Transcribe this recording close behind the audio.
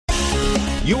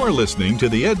You are listening to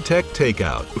the EdTech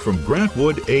Takeout from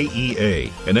Grantwood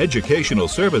AEA, an educational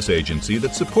service agency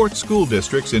that supports school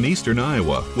districts in eastern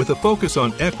Iowa with a focus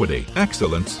on equity,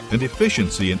 excellence, and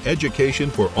efficiency in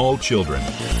education for all children.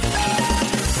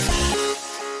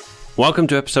 Welcome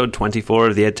to episode 24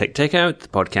 of the EdTech Takeout, the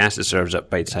podcast that serves up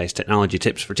bite-sized technology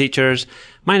tips for teachers.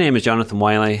 My name is Jonathan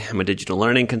Wiley. I'm a digital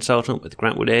learning consultant with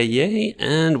Grantwood AEA,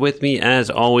 and with me,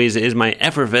 as always, is my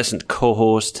effervescent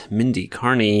co-host, Mindy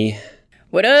Carney.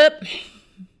 What up?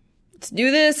 Let's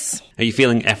do this. Are you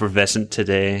feeling effervescent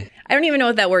today? I don't even know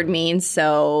what that word means,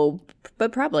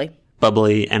 but probably.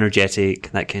 Bubbly, energetic,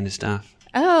 that kind of stuff.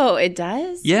 Oh, it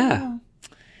does? Yeah.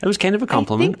 That was kind of a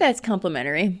compliment. I think that's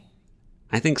complimentary.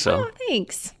 I think so. Oh,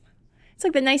 thanks. It's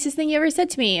like the nicest thing you ever said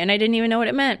to me, and I didn't even know what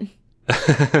it meant.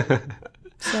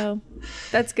 So,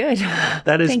 that's good.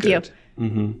 That is Thank good. you.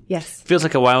 Mm-hmm. Yes. Feels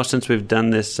like a while since we've done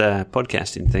this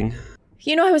podcasting thing.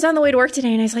 You know, I was on the way to work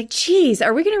today, and I was like, geez,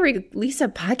 are we going to release a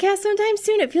podcast sometime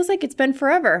soon? It feels like it's been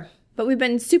forever. But we've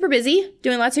been super busy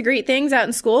doing lots of great things out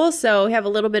in school, so we have a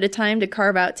little bit of time to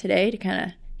carve out today to kind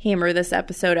of hammer this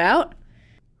episode out.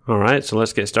 All right, so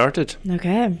let's get started.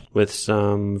 Okay. With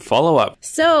some follow-up.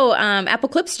 So, Apple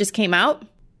Clips just came out.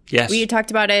 Yes. We talked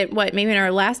about it, maybe in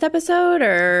our last episode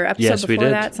or episode before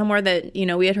that, somewhere that,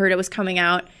 we had heard it was coming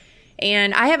out.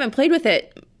 And I haven't played with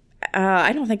it,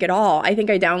 I don't think at all. I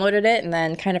think I downloaded it and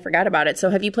then kind of forgot about it.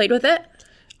 So have you played with it?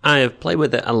 I have played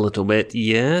with it a little bit,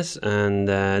 yes, and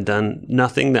done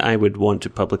nothing that I would want to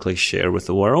publicly share with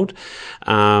the world.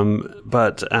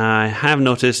 But I have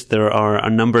noticed there are a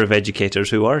number of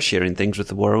educators who are sharing things with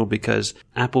the world because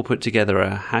Apple put together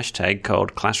a hashtag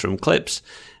called Classroom Clips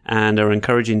and are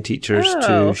encouraging teachers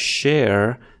to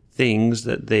share things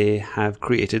that they have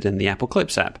created in the Apple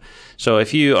Clips app. So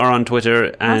if you are on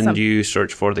Twitter and you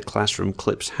search for the Classroom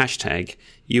Clips hashtag,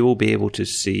 you will be able to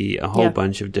see a whole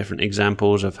bunch of different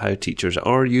examples of how teachers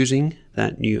are using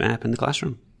that new app in the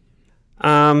classroom.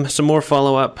 Some more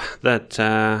follow-up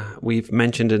that we've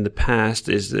mentioned in the past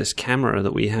is this camera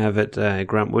that we have at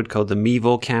Grantwood called the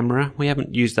Mevo camera. We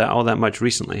haven't used that all that much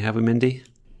recently, have we, Mindy?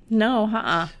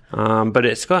 No, but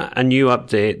it's got a new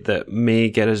update that may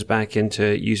get us back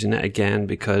into using it again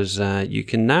because you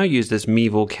can now use this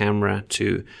Mevo camera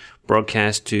to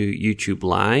broadcast to YouTube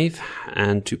Live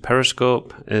and to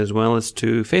Periscope as well as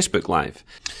to Facebook Live.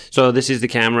 So this is the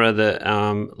camera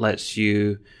that lets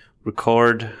you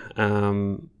record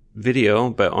video,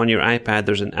 but on your iPad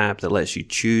there's an app that lets you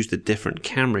choose the different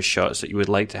camera shots that you would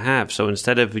like to have. So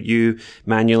instead of you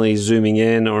manually zooming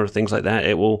in or things like that,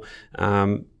 it will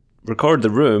record the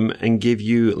room and give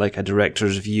you like a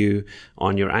director's view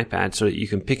on your iPad so that you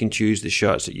can pick and choose the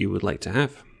shots that you would like to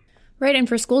have. Right. And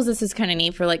for schools, this is kind of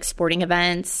neat for like sporting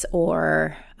events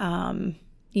or,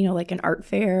 like an art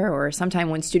fair or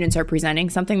sometime when students are presenting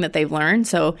something that they've learned.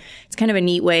 So it's kind of a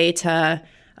neat way to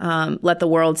let the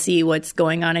world see what's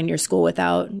going on in your school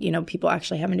without, people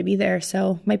actually having to be there.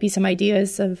 So might be some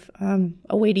ideas of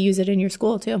a way to use it in your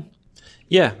school too.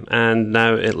 Yeah, and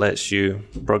now it lets you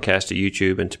broadcast to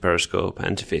YouTube and to Periscope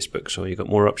and to Facebook. So you've got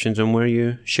more options on where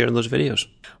you share those videos.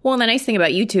 Well, and the nice thing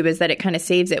about YouTube is that it kind of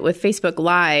saves it. With Facebook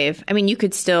Live, I mean, you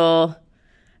could still,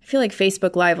 I feel like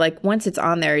Facebook Live, like once it's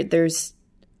on there,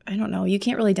 I don't know, you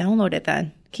can't really download it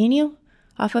then. Can you?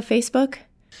 Off of Facebook?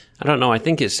 I don't know. I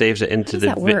think it saves it into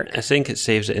I think it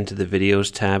saves it into the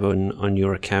videos tab on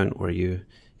your account where you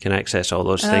can access all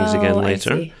those things again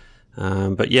later. I see.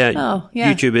 But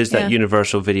YouTube is that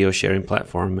universal video sharing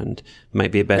platform and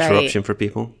might be a better option for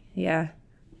people. Yeah.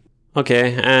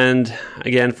 Okay, and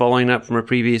again, following up from a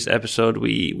previous episode,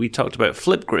 we talked about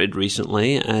Flipgrid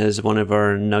recently as one of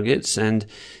our nuggets, and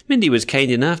Mindy was kind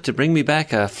enough to bring me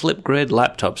back a Flipgrid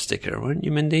laptop sticker, weren't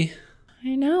you, Mindy?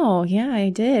 I know, yeah, I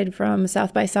did, from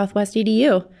South by Southwest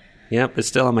EDU. Yep, it's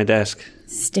still on my desk.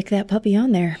 Stick that puppy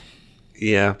on there.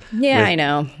 Yeah. Yeah, I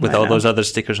know. With all those other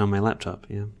stickers on my laptop,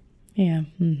 yeah. Yeah.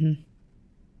 Mm-hmm.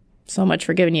 So much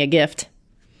for giving you a gift.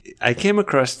 I came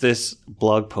across this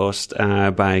blog post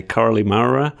by Carly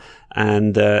Maurer,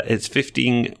 and it's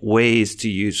 15 ways to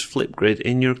use Flipgrid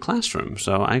in your classroom.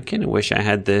 So I kind of wish I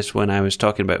had this when I was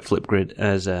talking about Flipgrid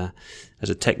as a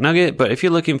tech nugget. But if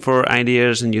you're looking for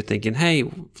ideas and you're thinking, hey,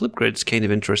 Flipgrid's kind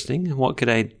of interesting, what could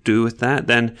I do with that?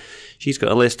 Then she's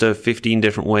got a list of 15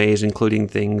 different ways, including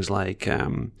things like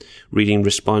reading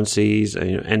responses,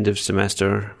 end of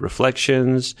semester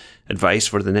reflections, advice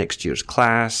for the next year's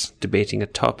class, debating a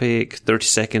topic,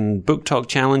 30-second book talk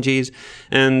challenges,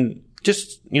 and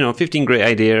just, 15 great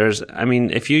ideas. I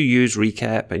mean, if you use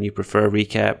Recap and you prefer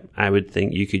Recap, I would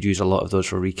think you could use a lot of those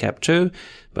for Recap too.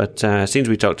 But since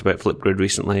we talked about Flipgrid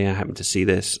recently, I happened to see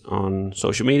this on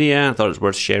social media. I thought it was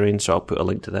worth sharing, so I'll put a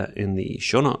link to that in the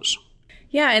show notes.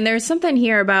 Yeah, and there's something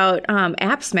here about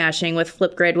app smashing with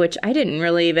Flipgrid, which I didn't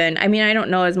really I don't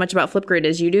know as much about Flipgrid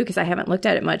as you do because I haven't looked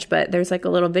at it much, but there's like a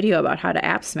little video about how to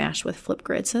app smash with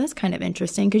Flipgrid. So that's kind of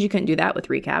interesting because you couldn't do that with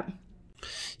Recap.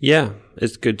 Yeah,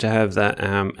 it's good to have that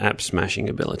app smashing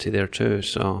ability there too.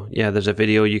 So yeah, there's a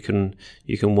video you can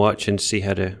watch and see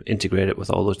how to integrate it with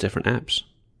all those different apps.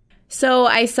 So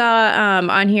I saw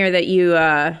on here that you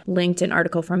linked an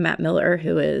article from Matt Miller,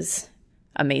 who is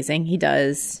amazing. He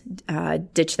does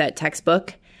Ditch That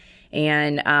Textbook,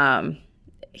 and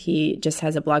he just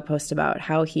has a blog post about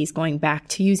how he's going back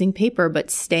to using paper but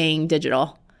staying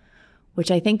digital, which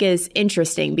I think is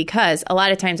interesting because a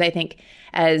lot of times I think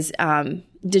as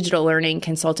digital learning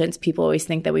consultants, people always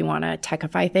think that we want to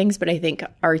techify things, but I think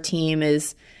our team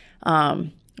is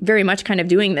very much kind of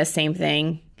doing this same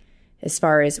thing as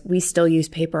far as we still use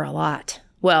paper a lot.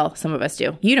 Well, some of us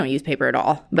do. You don't use paper at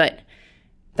all, but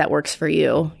that works for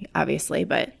you, obviously.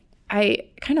 But I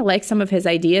kind of like some of his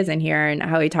ideas in here and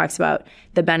how he talks about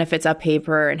the benefits of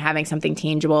paper and having something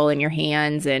tangible in your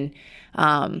hands and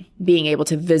being able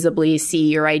to visibly see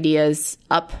your ideas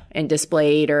up and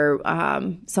displayed or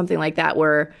something like that,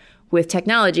 where with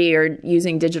technology or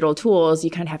using digital tools,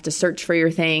 you kind of have to search for your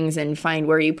things and find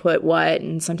where you put what.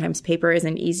 And sometimes paper is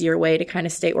an easier way to kind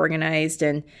of stay organized.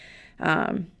 And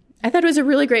I thought it was a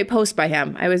really great post by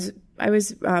him. I was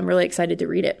really excited to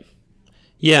read it.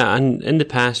 Yeah, and in the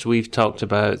past, we've talked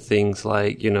about things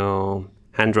like,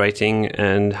 handwriting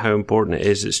and how important it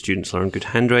is that students learn good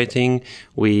handwriting.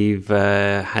 We've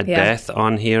had Beth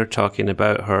on here talking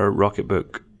about her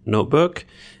Rocketbook notebook.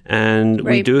 And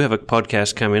we do have a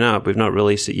podcast coming up. We've not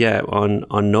released it yet on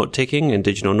note-taking and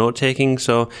digital note-taking.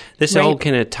 So this all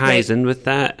kind of ties in with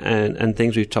that and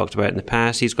things we've talked about in the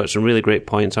past. He's got some really great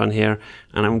points on here.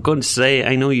 And I'm going to say,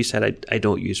 I know you said I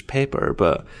don't use paper,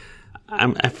 but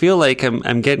I feel like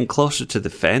I'm getting closer to the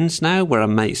fence now where I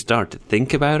might start to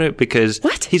think about it because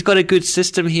he's got a good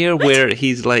system here where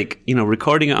he's like,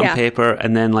 recording it on paper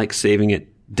and then like saving it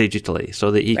digitally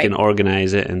so that he can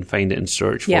organize it and find it and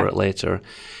search for it later.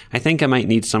 I think I might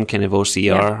need some kind of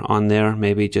OCR on there,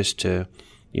 maybe just to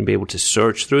be able to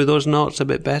search through those notes a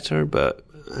bit better, but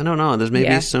I don't know. There's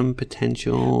maybe some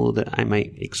potential that I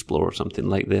might explore something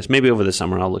like this. Maybe over the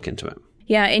summer I'll look into it.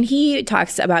 Yeah, and he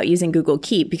talks about using Google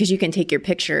Keep because you can take your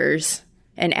pictures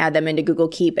and add them into Google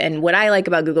Keep. And what I like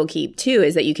about Google Keep, too,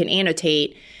 is that you can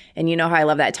annotate. And you know how I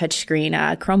love that touchscreen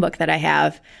Chromebook that I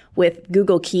have. With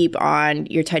Google Keep on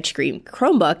your touchscreen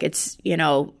Chromebook, it's,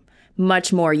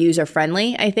 much more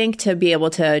user-friendly, I think, to be able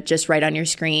to just write on your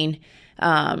screen.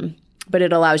 But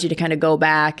it allows you to kind of go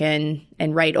back and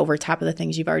write over top of the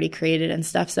things you've already created and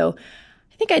stuff. So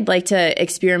I think I'd like to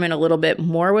experiment a little bit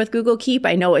more with Google Keep.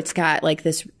 I know it's got like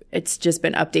this, it's just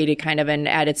been updated kind of and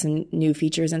added some new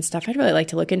features and stuff. I'd really like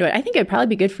to look into it. I think it'd probably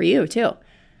be good for you too.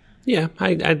 Yeah,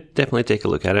 I'd definitely take a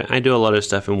look at it. I do a lot of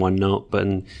stuff in OneNote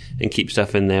and keep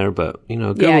stuff in there, but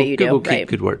Google Keep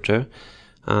could work too.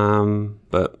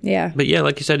 But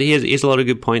like you said, he has a lot of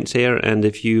good points here. And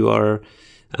if you are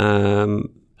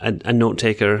a note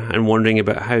taker and wondering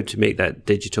about how to make that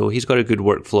digital, he's got a good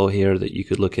workflow here that you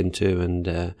could look into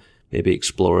and maybe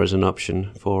explore as an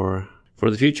option for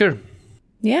the future.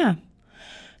 Yeah.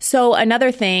 So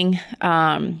another thing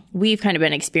we've kind of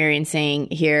been experiencing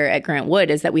here at Grant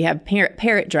Wood is that we have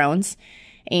parrot drones.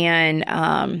 And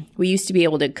we used to be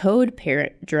able to code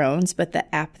parrot drones, but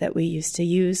the app that we used to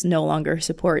use no longer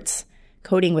supports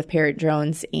coding with parrot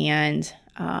drones. And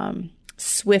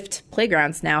Swift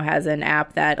Playgrounds now has an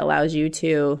app that allows you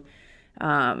to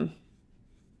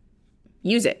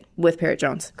use it with parrot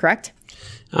drones, correct?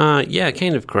 Yeah,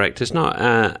 kind of correct. It's not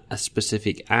a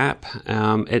specific app.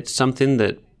 It's something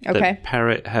that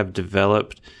Parrot have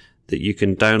developed that you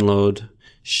can download,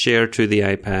 share to the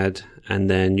iPad, and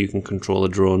then you can control a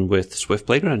drone with Swift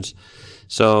Playgrounds.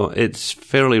 So it's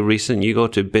fairly recent. You go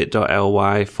to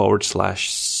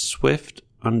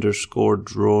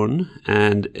bit.ly/Swift_drone,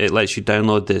 and it lets you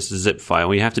download this zip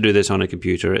file. You have to do this on a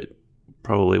computer. It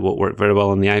probably won't work very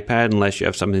well on the iPad unless you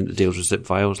have something that deals with zip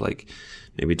files, like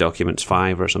maybe Documents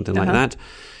 5 or something like that.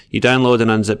 You download and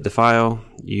unzip the file.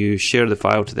 You share the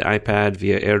file to the iPad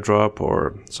via AirDrop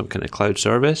or some kind of cloud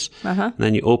service. And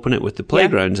then you open it with the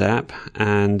Playgrounds app,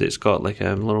 and it's got like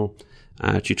a little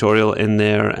tutorial in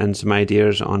there and some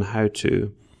ideas on how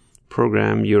to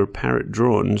program your Parrot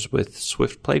drones with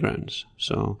Swift Playgrounds.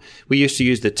 So we used to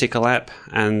use the Tickle app,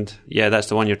 and yeah, that's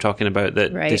the one you're talking about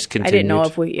that discontinued. I didn't know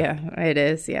if it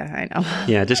is. Yeah, I know.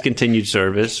 Yeah, discontinued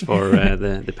service for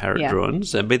the Parrot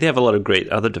drones. But they have a lot of great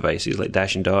other devices like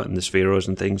Dash and Dot and the Spheros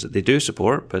and things that they do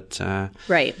support, but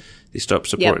they stopped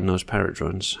supporting those Parrot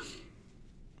drones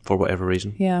for whatever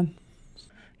reason. Yeah.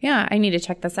 Yeah, I need to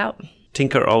check this out.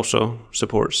 Tinker also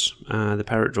supports the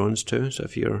Parrot drones too. So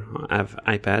if you have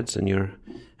iPads and you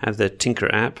have the Tinker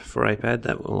app for iPad,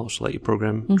 that will also let you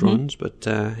program drones. But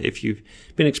if you've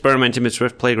been experimenting with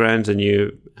Swift Playgrounds and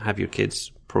you have your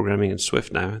kids programming in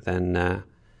Swift now, then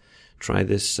try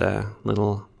this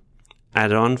little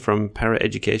add-on from Parrot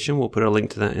Education. We'll put a link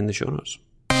to that in the show notes.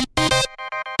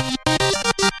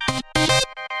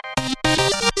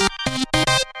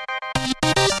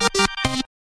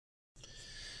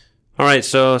 All right,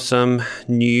 so some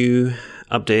new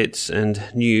updates and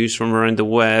news from around the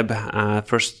web.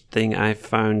 First thing I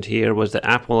found here was that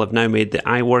Apple have now made the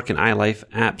iWork and iLife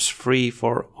apps free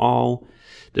for all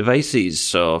devices.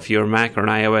 So if you're a Mac or an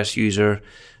iOS user,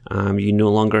 you no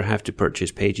longer have to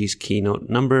purchase Pages, Keynote,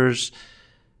 Numbers,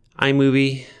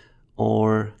 iMovie,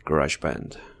 or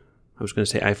GarageBand. I was going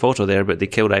to say iPhoto there, but they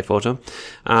killed iPhoto.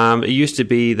 It used to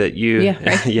be that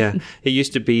it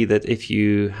used to be that if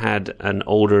you had an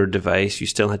older device, you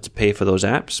still had to pay for those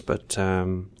apps, but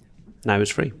now it's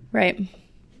free. Right.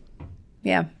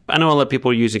 Yeah. I know a lot of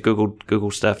people are using Google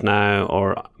stuff now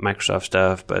or Microsoft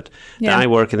stuff, but the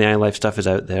iWork and the iLife stuff is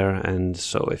out there. And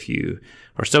so if you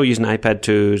are still using iPad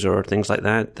 2s or things like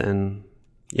that, then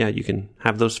yeah, you can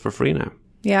have those for free now.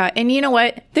 Yeah, and you know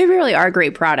what? They really are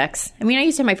great products. I mean, I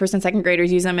used to have my first and second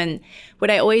graders use them, and what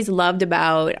I always loved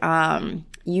about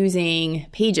using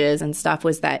Pages and stuff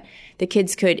was that the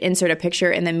kids could insert a picture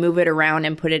and then move it around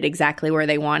and put it exactly where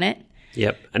they want it.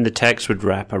 Yep, and the text would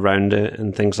wrap around it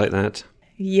and things like that.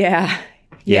 Yeah,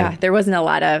 there wasn't a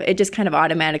lot of, it just kind of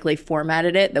automatically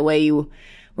formatted it the way you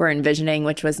were envisioning,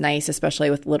 which was nice,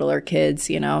 especially with littler kids,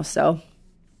 you know, so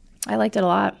I liked it a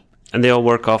lot. And they all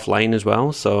work offline as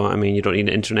well. So, I mean, you don't need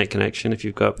an internet connection. If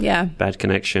you've got bad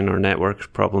connection or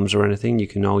network problems or anything, you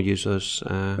can all use those.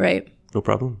 Right. No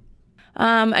problem.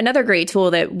 Another great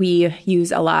tool that we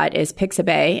use a lot is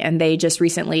Pixabay. And they just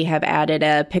recently have added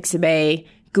a Pixabay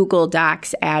Google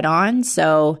Docs add-on.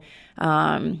 So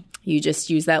you just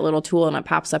use that little tool and it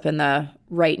pops up in the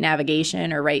right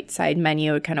navigation or right side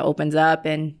menu. It kind of opens up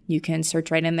and you can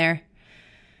search right in there.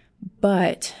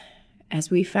 But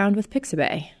as we found with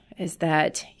Pixabay, is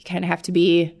that you kind of have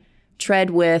to tread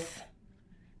with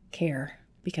care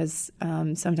because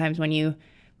sometimes when you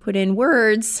put in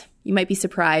words, you might be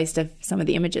surprised of some of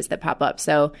the images that pop up.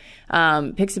 So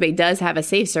Pixabay does have a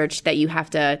safe search that you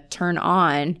have to turn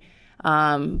on,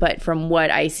 but from what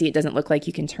I see, it doesn't look like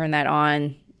you can turn that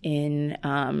on in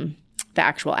the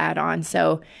actual add-on.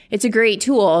 So it's a great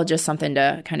tool, just something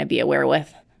to kind of be aware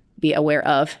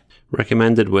of.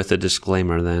 Recommended with a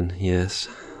disclaimer then, yes.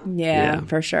 Yeah,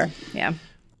 for sure. Yeah.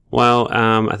 Well,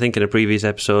 I think in a previous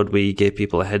episode, we gave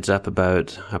people a heads up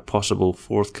about a possible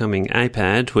forthcoming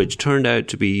iPad, which turned out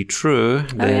to be true,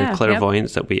 the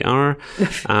clairvoyants that we are.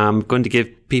 I'm going to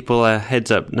give people a heads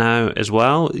up now as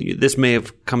well. This may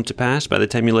have come to pass by the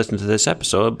time you listen to this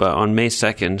episode, but on May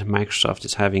 2nd, Microsoft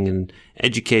is having an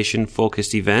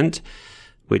education-focused event,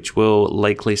 which will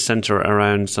likely center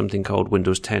around something called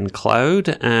Windows 10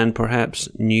 Cloud and perhaps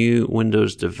new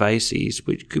Windows devices,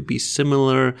 which could be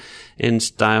similar in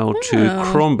style to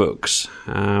Chromebooks.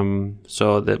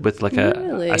 So that with like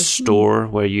a store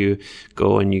where you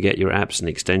go and you get your apps and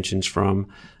extensions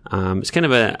from. It's kind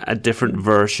of a different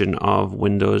version of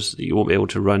Windows. You won't be able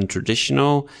to run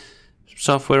traditional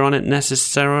software on it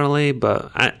necessarily,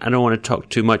 but I don't want to talk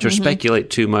too much or speculate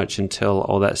too much until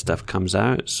all that stuff comes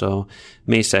out. So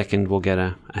May 2nd, we'll get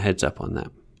a heads up on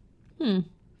that.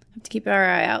 Have to keep our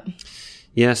eye out.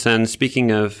 Yes, and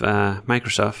speaking of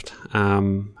Microsoft,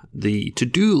 the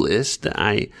to-do list that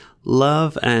I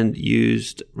love and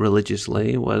used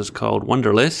religiously was called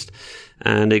Wunderlist,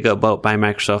 and it got bought by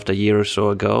Microsoft a year or so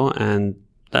ago, and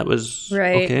that was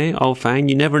okay, all fine.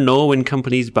 You never know when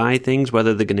companies buy things,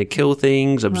 whether they're going to kill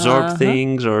things, absorb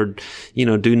things, or,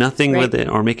 do nothing with it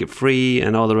or make it free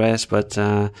and all the rest. But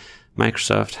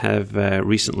Microsoft have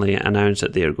recently announced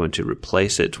that they are going to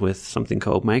replace it with something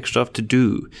called Microsoft To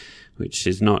Do, which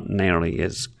is not nearly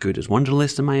as good as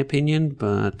Wunderlist in my opinion,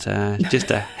 but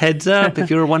just a heads up if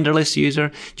you're a Wunderlist user.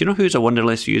 Do you know who's a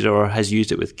Wunderlist user or has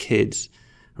used it with kids?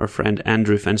 Our friend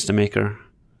Andrew Fenstermaker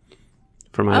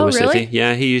from Iowa City.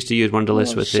 Yeah, he used to use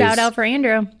Wunderlist with shout out for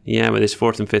Andrew. Yeah, with his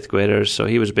 4th and 5th graders. So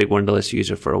he was a big Wunderlist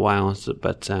user for a while.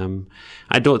 But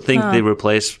I don't think they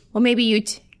replace... Well, maybe you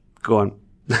Go on.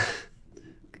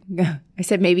 I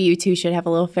said maybe you two should have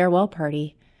a little farewell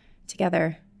party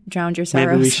together. Drown your sorrows.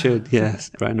 Maybe we should,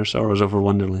 yes. Drown our sorrows over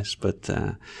Wonderlist. But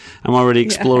I'm already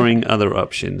exploring other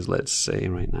options, let's say,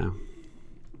 right now.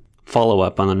 Follow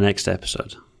up on the next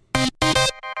episode.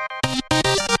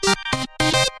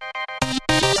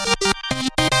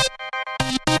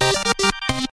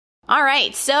 All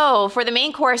right, so for the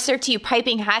main course served to you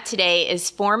piping hot today is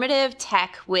Formative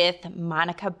Tech with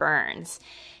Monica Burns.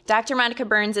 Dr. Monica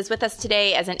Burns is with us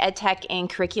today as an EdTech and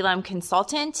curriculum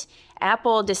consultant,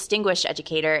 Apple Distinguished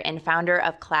Educator, and founder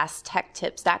of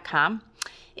ClassTechTips.com.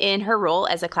 In her role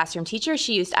as a classroom teacher,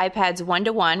 she used iPads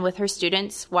one-to-one with her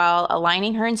students while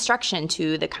aligning her instruction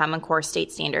to the Common Core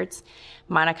state standards.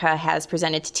 Monica has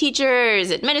presented to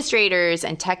teachers, administrators,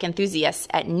 and tech enthusiasts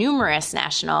at numerous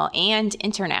national and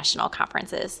international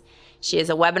conferences. She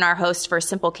is a webinar host for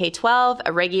Simple K-12,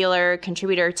 a regular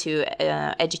contributor to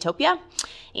Edutopia,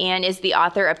 and is the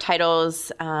author of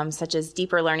titles such as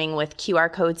Deeper Learning with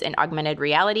QR Codes and Augmented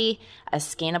Reality, a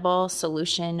scannable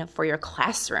solution for your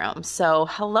classroom. So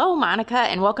hello, Monica,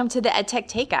 and welcome to the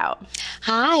EdTech Takeout.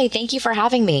 Hi, thank you for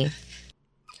having me.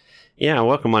 Yeah,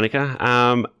 welcome, Monica.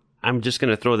 I'm just going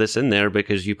to throw this in there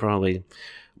because you probably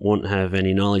won't have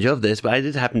any knowledge of this, but I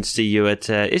did happen to see you at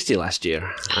ISTE last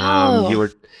year. You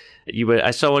were. I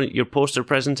saw your poster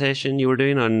presentation you were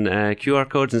doing on QR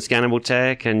codes and scannable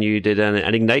tech, and you did an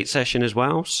Ignite session as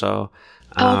well. So,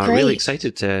 really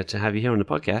excited to have you here on the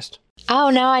podcast. Oh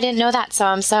no, I didn't know that. So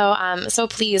I'm so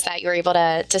pleased that you were able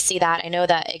to see that. I know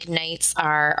that Ignites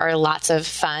are lots of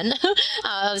fun.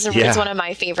 It's one of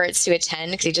my favorites to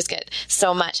attend because you just get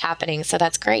so much happening. So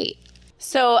that's great.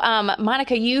 So,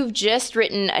 Monica, you've just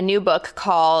written a new book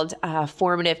called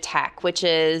Formative Tech, which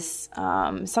is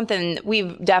something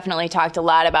we've definitely talked a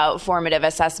lot about, formative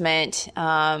assessment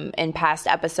in past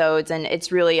episodes, and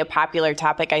it's really a popular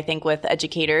topic, I think, with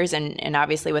educators and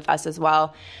obviously with us as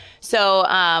well.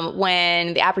 So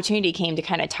when the opportunity came to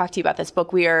kind of talk to you about this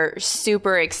book, we are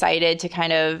super excited to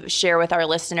kind of share with our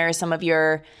listeners some of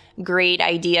your great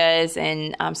ideas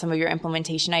and some of your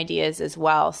implementation ideas as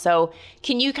well. So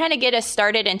can you kind of get us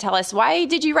started and tell us, why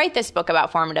did you write this book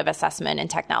about formative assessment and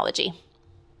technology?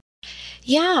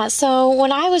 Yeah, so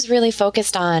when I was really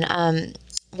focused on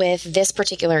with this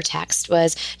particular text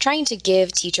was trying to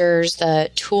give teachers the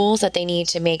tools that they need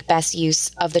to make best use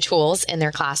of the tools in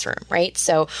their classroom, right?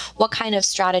 So what kind of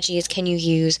strategies can you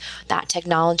use that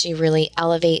technology really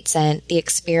elevates and the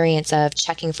experience of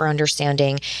checking for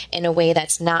understanding in a way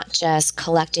that's not just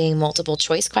collecting multiple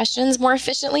choice questions more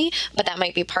efficiently, but that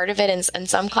might be part of it in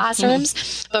some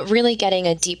classrooms, but really getting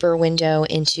a deeper window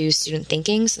into student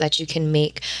thinking so that you can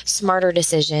make smarter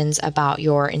decisions about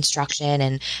your instruction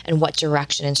and what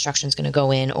direction instruction is going to go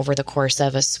in over the course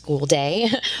of a school day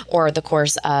or the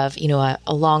course of, a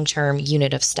long-term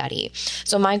unit of study.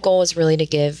 So my goal is really to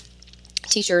give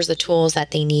teachers the tools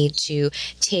that they need to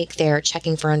take their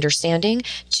checking for understanding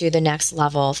to the next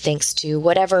level, thanks to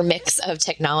whatever mix of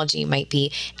technology might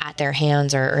be at their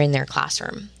hands or in their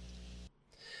classroom.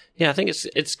 Yeah, I think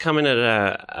it's coming at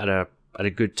a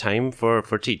good time for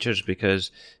teachers, because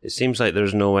it seems like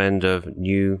there's no end of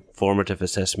new formative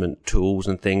assessment tools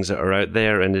and things that are out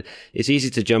there, and it's easy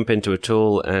to jump into a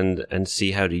tool and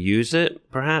see how to use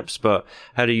it, perhaps, but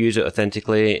how to use it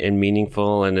authentically and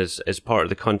meaningful and as part of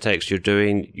the context you're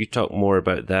doing. You talk more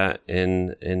about that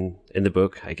in the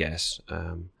book, I guess.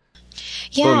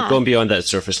 Going beyond that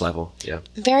surface level. Yeah.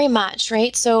 Very much,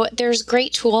 right? So there's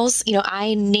great tools.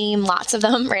 I name lots of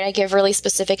them, right? I give really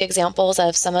specific examples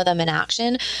of some of them in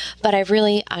action, but I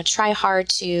really try hard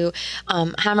to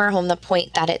hammer home the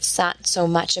point that it's not so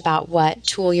much about what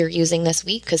tool you're using this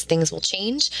week, because things will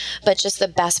change, but just the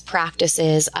best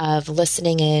practices of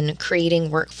listening in, creating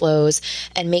workflows,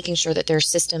 and making sure that there's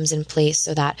systems in place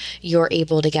so that you're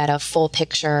able to get a full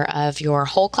picture of your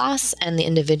whole class and the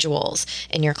individuals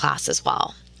in your class as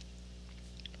well.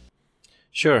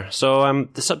 Sure. So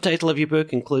the subtitle of your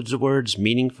book includes the words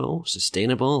meaningful,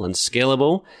 sustainable, and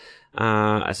scalable.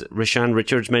 As Rashawn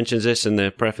Richards mentions this in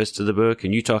the preface to the book,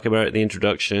 and you talk about it in the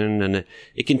introduction, and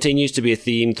it continues to be a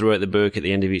theme throughout the book. At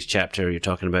the end of each chapter, you're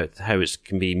talking about how it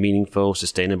can be meaningful,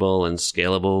 sustainable, and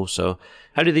scalable. So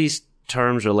how do these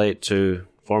terms relate to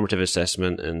formative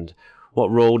assessment, and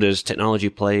what role does technology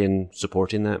play in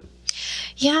supporting that?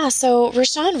 Yeah, so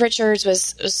Rashawn Richards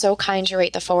was so kind to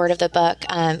write the foreword of the book.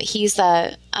 He's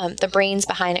the the brains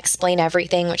behind Explain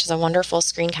Everything, which is a wonderful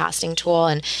screencasting tool.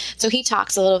 And so he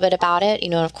talks a little bit about it.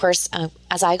 And of course,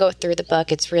 as I go through the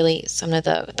book, it's really some of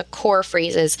the core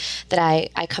phrases that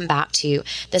I come back to.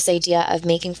 This idea of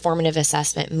making formative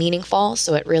assessment meaningful,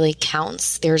 so it really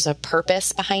counts. There's a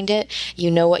purpose behind it.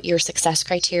 You know what your success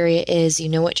criteria is. You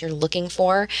know what you're looking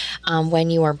for when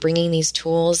you are bringing these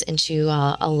tools into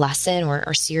a lesson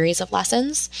or series of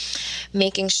lessons.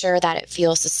 Making sure that it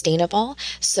feels sustainable.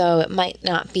 So it might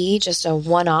not be just a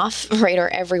one-off, right, or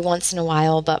every once in a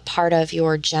while, but part of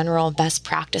your general best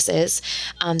practices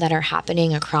that are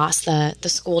happening across the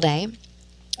school day.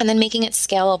 And then making it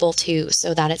scalable too,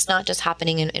 so that it's not just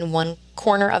happening in one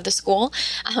corner of the school,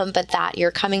 but that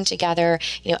you're coming together,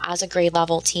 as a grade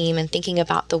level team and thinking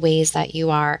about the ways that you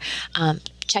are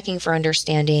checking for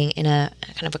understanding in a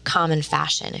kind of a common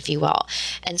fashion, if you will.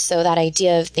 And so that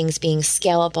idea of things being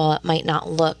scalable, it might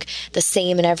not look the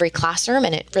same in every classroom,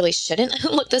 and it really shouldn't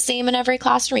look the same in every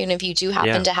classroom, even if you do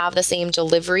happen to have the same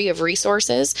delivery of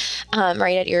resources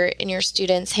right at in your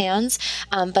students' hands.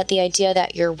 But the idea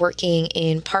that you're working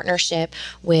in partnership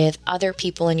with other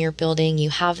people in your building, you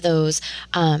have those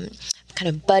kind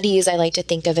of buddies, I like to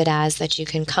think of it as, that you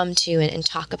can come to and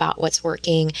talk about what's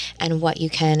working and what you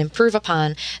can improve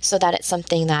upon, so that it's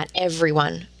something that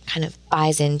everyone kind of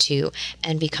buys into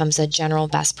and becomes a general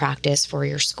best practice for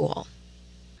your school.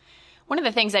 One of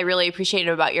the things I really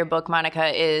appreciated about your book, Monica,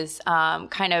 is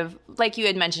kind of like you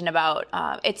had mentioned about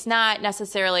it's not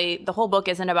necessarily, the whole book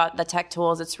isn't about the tech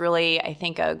tools. It's really, I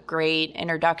think, a great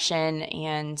introduction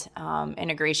and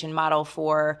integration model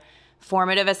for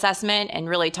formative assessment, and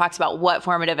really talks about what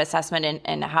formative assessment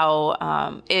and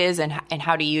how is and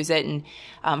how to use it, and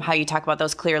how you talk about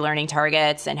those clear learning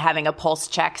targets and having a pulse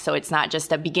check, so it's not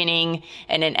just a beginning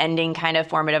and an ending kind of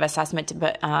formative assessment,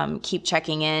 but keep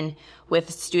checking in with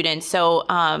students. So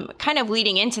kind of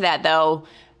leading into that, though,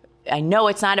 I know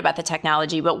it's not about the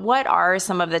technology, but what are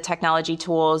some of the technology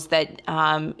tools that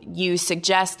you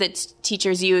suggest that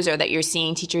teachers use, or that you're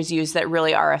seeing teachers use, that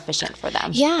really are efficient for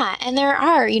them? Yeah, and there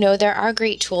are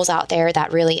great tools out there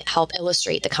that really help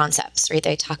illustrate the concepts, right, that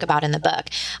I talk about in the book.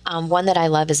 One that I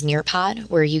love is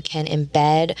Nearpod, where you can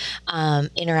embed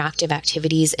interactive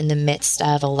activities in the midst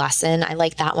of a lesson. I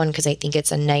like that one because I think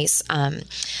it's a nice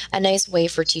way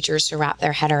for teachers to wrap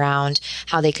their head around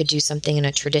how they could do something in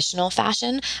a traditional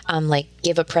fashion. Like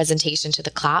give a presentation to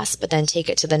the class, but then take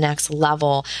it to the next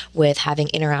level with having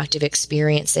interactive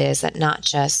experiences that not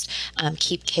just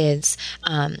keep kids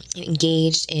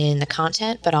engaged in the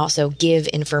content, but also give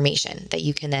information that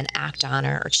you can then act on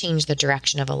or change the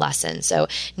direction of a lesson. So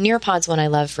Nearpod's one I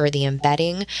love for the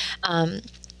embedding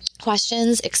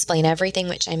questions. Explain Everything,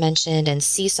 which I mentioned, and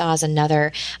Seesaw is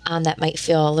another that might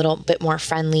feel a little bit more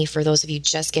friendly for those of you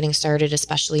just getting started,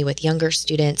 especially with younger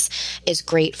students, is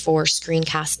great for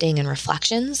screencasting and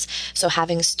reflections. So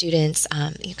having students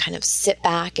you kind of sit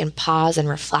back and pause and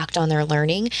reflect on their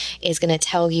learning is going to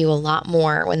tell you a lot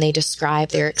more when they describe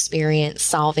their experience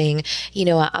solving,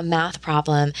 a math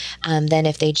problem than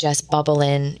if they just bubble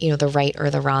in, the right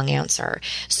or the wrong answer.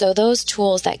 So those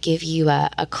tools that give you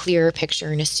a clearer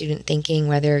picture in a student thinking,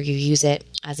 whether you use it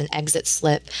as an exit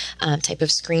slip type of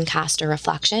screencast or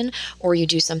reflection, or you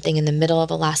do something in the middle of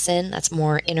a lesson that's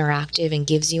more interactive and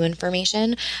gives you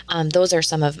information. Those are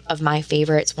some of my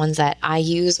favorites, ones that I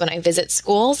use when I visit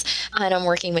schools and I'm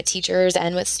working with teachers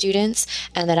and with students,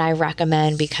 and that I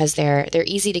recommend because they're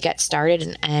easy to get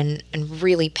started and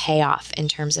really pay off in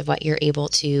terms of what you're able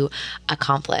to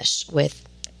accomplish with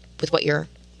what you're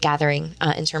gathering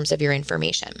in terms of your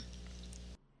information.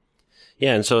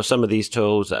 Yeah, and so some of these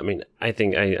tools, I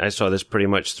think I saw this pretty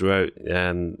much throughout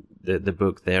the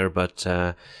book there, but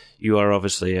you are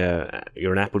obviously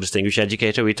you're an Apple Distinguished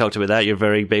Educator. We talked about that. You're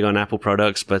very big on Apple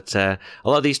products, but a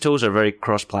lot of these tools are very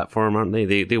cross-platform, aren't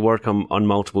they? They work on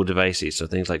multiple devices, so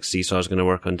things like Seesaw is going to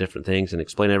work on different things, and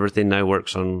Explain Everything now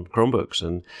works on Chromebooks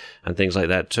and things like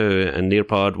that too, and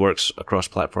Nearpod works across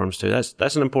platforms too.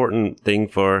 That's an important thing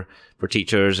for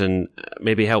teachers, and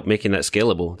maybe help making that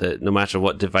scalable, that no matter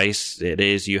what device it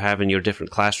is you have in your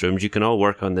different classrooms, you can all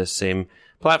work on this same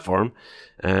platform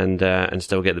and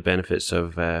still get the benefits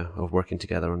of working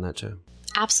together on that too.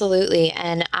 Absolutely.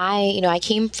 And I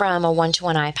came from a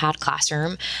one-to-one iPad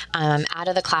classroom. I'm out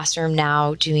of the classroom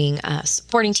now doing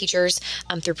supporting teachers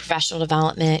through professional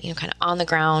development, kind of on the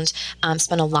ground,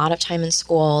 spend a lot of time in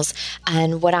schools.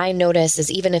 And what I notice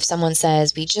is even if someone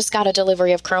says, we just got a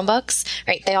delivery of Chromebooks,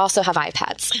 right, they also have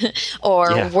iPads.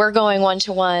 Or we're going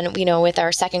one-to-one, with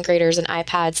our second graders and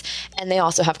iPads, and they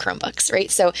also have Chromebooks,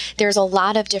 right? So there's a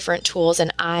lot of different tools,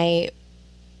 and I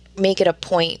make it a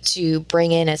point to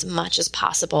bring in as much as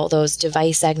possible those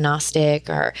device agnostic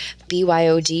or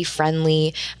BYOD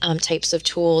friendly types of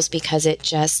tools, because it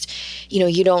just,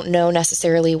 you don't know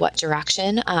necessarily what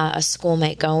direction a school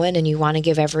might go in, and you want to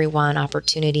give everyone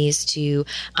opportunities to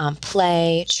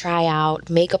play, try out,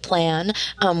 make a plan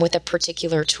with a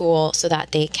particular tool so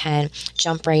that they can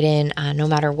jump right in no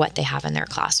matter what they have in their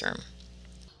classroom.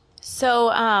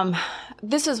 So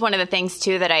this was one of the things,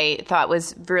 too, that I thought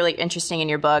was really interesting in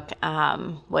your book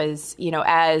was,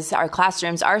 as our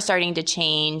classrooms are starting to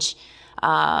change,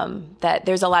 that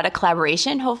there's a lot of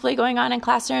collaboration hopefully going on in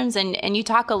classrooms. And you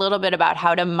talk a little bit about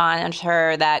how to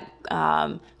monitor that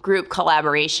group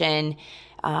collaboration.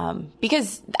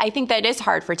 Because I think that is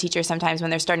hard for teachers sometimes when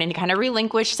they're starting to kind of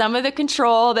relinquish some of the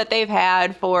control that they've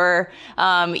had for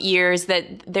years,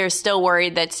 that they're still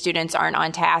worried that students aren't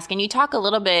on task. And you talk a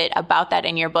little bit about that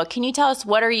in your book. Can you tell us,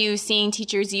 what are you seeing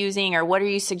teachers using, or what are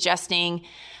you suggesting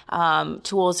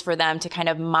tools for them to kind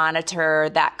of monitor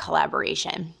that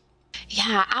collaboration?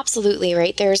 Yeah, absolutely.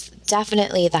 Right. There's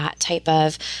definitely that type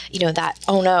of, that,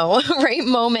 oh no, right,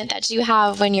 moment that you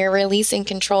have when you're releasing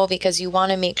control, because you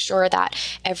want to make sure that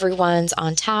everyone's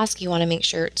on task. You want to make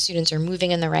sure students are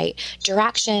moving in the right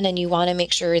direction, and you want to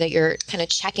make sure that you're kind of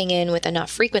checking in with enough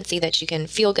frequency that you can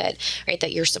feel good, right,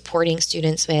 that you're supporting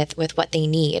students with what they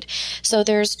need. So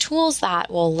there's tools that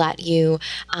will let you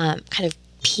kind of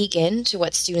peek into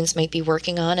what students might be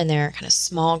working on in their kind of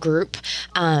small group.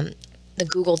 The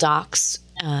Google Docs,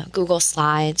 Google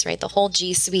Slides, right? The whole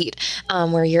G Suite,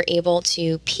 where you're able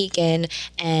to peek in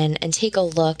and take a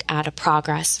look at a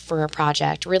progress for a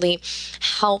project, really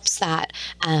helps that.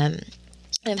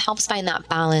 It helps find that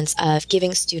balance of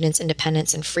giving students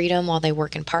independence and freedom while they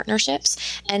work in partnerships,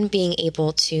 and being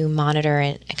able to monitor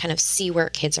and kind of see where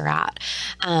kids are at.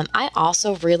 I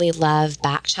also really love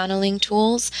back channeling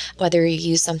tools, whether you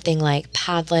use something like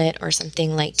Padlet or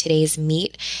something like today's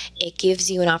Meet. It gives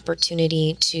you an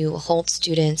opportunity to hold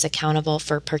students accountable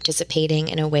for participating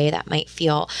in a way that might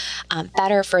feel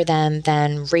better for them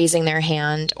than raising their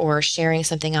hand or sharing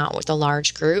something out with a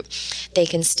large group. They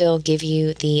can still give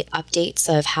you the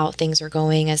updates of how things are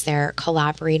going as they're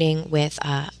collaborating with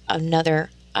another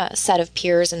set of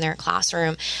peers in their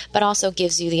classroom, but also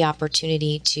gives you the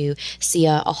opportunity to see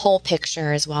a whole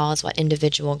picture as well as what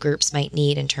individual groups might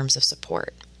need in terms of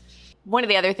support. One of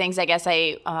the other things I guess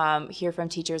I hear from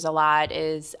teachers a lot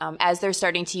is as they're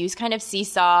starting to use kind of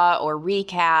Seesaw or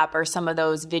Recap or some of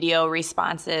those video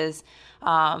responses,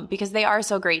 because they are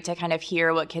so great to kind of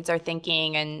hear what kids are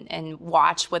thinking and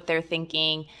watch what they're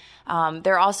thinking.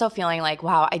 They're also feeling like,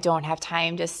 wow, I don't have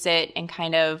time to sit and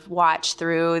kind of watch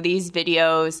through these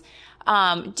videos.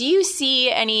 Do you see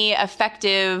any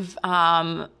effective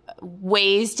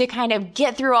ways to kind of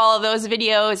get through all of those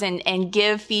videos and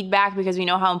give feedback, because we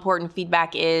know how important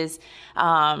feedback is?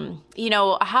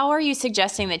 How are you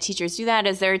suggesting that teachers do that?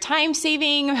 Is there a time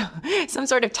saving, some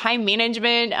sort of time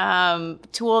management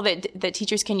tool that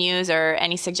teachers can use, or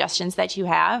any suggestions that you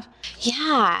have?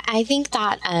 Yeah, I think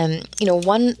that,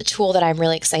 one tool that I'm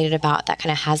really excited about that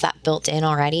kind of has that built in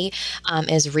already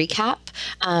is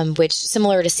Recap, which,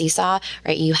 similar to Seesaw,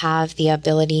 right, you have the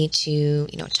ability to,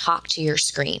 talk to your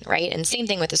screen, right? And same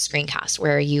thing with a screencast,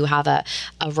 where you have a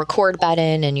record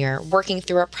button and you're working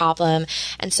through a problem.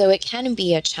 And so it can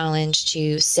be a challenge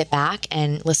to sit back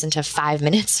and listen to 5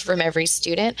 minutes from every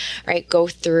student, right? Go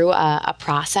through a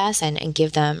process and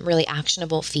give them really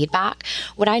actionable feedback.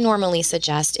 What I normally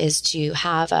suggest is to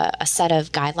have a set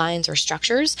of guidelines or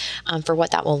structures for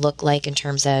what that will look like in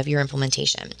terms of your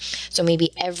implementation. So maybe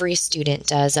every student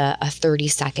does a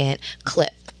 30-second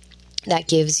clip that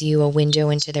gives you a window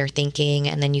into their thinking,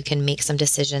 and then you can make some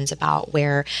decisions about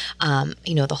where,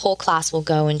 the whole class will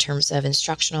go in terms of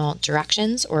instructional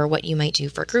directions, or what you might do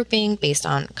for grouping based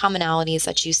on commonalities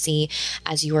that you see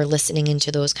as you are listening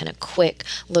into those kind of quick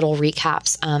little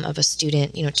recaps of a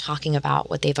student, talking about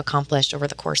what they've accomplished over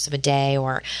the course of a day,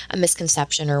 or a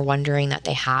misconception or wondering that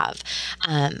they have.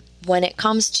 When it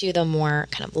comes to the more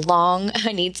kind of long,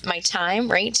 I need my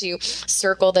time, right, to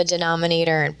circle the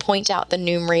denominator and point out the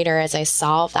numerator as I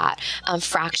solve that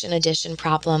fraction addition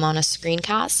problem on a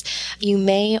screencast, you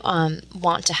may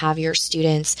want to have your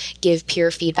students give peer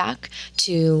feedback,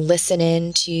 to listen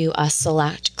in to a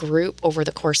select group over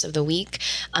the course of the week.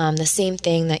 The same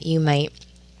thing that you might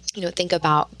think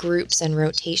about groups and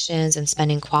rotations and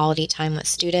spending quality time with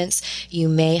students. You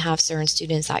may have certain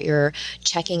students that you're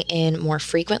checking in more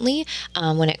frequently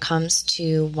when it comes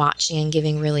to watching and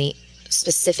giving really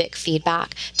specific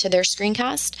feedback to their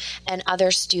screencast, and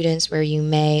other students where you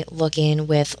may look in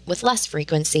with less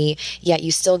frequency, yet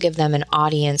you still give them an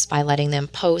audience by letting them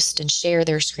post and share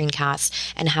their screencasts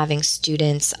and having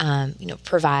students,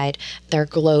 provide their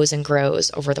glows and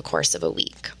grows over the course of a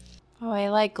week. Oh, I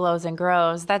like glows and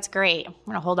grows. That's great. I'm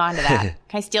going to hold on to that.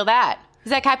 Can I steal that?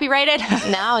 Is that copyrighted?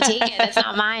 No, take it. It's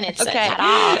not mine. It's okay. at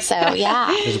all. So, yeah.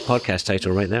 There's a podcast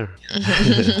title right there.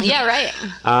 Yeah,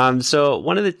 right. So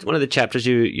one of the chapters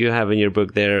you have in your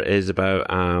book there is about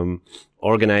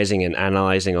organizing and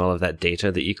analyzing all of that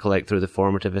data that you collect through the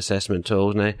formative assessment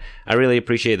tools. And I really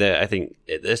appreciate that. I think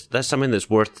that's something that's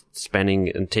worth spending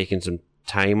and taking some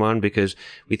time on, because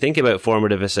we think about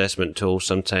formative assessment tools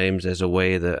sometimes as a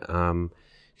way that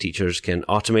teachers can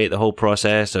automate the whole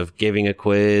process of giving a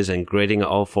quiz and grading it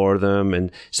all for them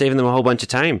and saving them a whole bunch of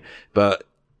time. But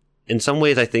in some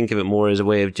ways, I think of it more as a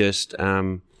way of just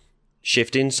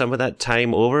shifting some of that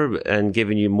time over and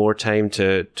giving you more time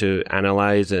to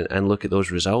analyze and look at those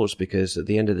results, because at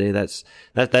the end of the day,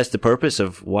 that's the purpose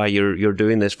of why you're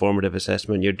doing this formative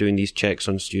assessment. You're doing these checks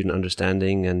on student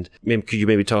understanding. And could you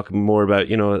maybe talk more about,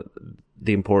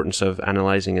 the importance of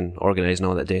analyzing and organizing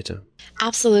all that data?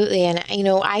 Absolutely. And,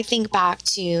 I think back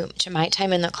to my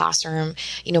time in the classroom,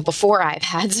 before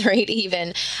iPads, right?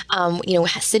 Even,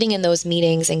 sitting in those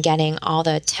meetings and getting all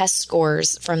the test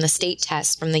scores from the state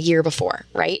test from the year before,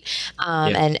 right?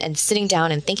 And sitting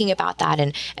down and thinking about that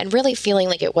and really feeling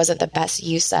like it wasn't the best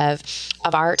use of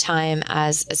our time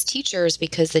as teachers,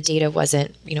 because the data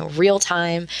wasn't, real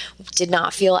time, did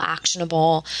not feel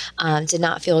actionable, did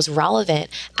not feel as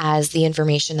relevant as the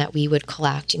information that we would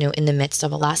collect, in the midst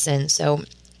of a lesson. So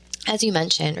as you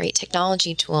mentioned, right,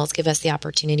 technology tools give us the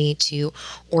opportunity to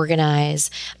organize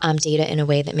data in a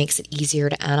way that makes it easier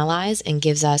to analyze and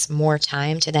gives us more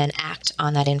time to then act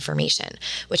on that information,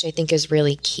 which I think is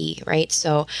really key, right?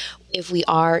 So if we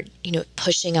are,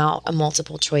 pushing out a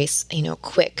multiple choice,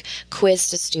 quick quiz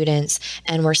to students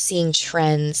and we're seeing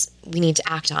trends, we need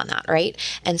to act on that, right?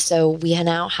 And so we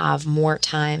now have more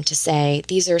time to say,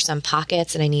 these are some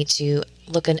pockets and I need to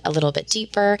look a little bit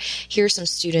deeper. Here's some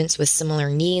students with similar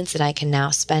needs that I can now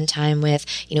spend time with,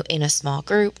 in a small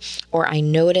group. Or I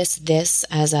notice this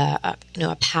as a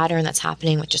pattern that's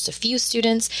happening with just a few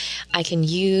students. I can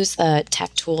use the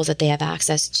tech tools that they have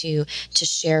access to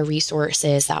share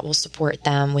resources that will support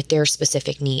them with their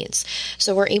specific needs.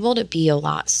 So we're able to be a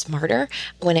lot smarter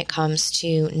when it comes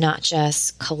to not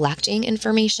just collecting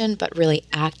information, but really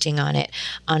acting on it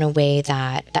on a way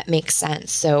that makes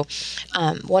sense. So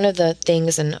one of the things,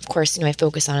 and of course, I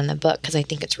focus on in the book because I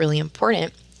think it's really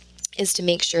important, is to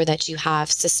make sure that you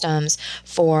have systems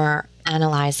for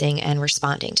analyzing and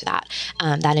responding to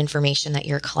that information that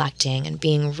you're collecting, and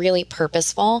being really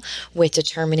purposeful with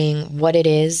determining what it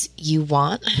is you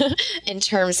want in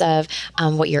terms of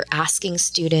what you're asking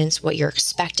students, what you're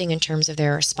expecting in terms of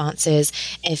their responses.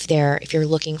 If you're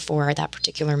looking for that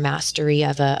particular mastery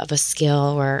of a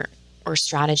skill or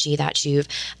strategy that you've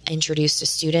introduced to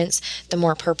students, the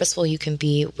more purposeful you can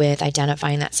be with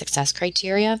identifying that success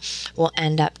criteria will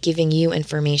end up giving you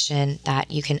information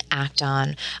that you can act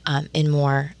on in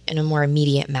a more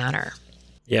immediate manner.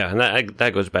 Yeah, and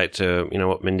that goes back to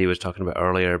what Mindy was talking about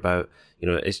earlier about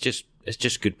it's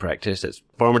just good practice. It's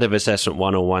formative assessment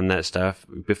 101, that stuff,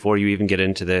 before you even get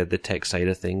into the tech side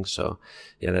of things. So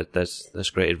yeah, that's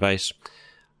great advice.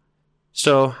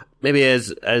 So maybe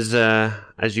as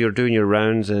you're doing your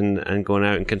rounds and going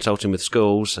out and consulting with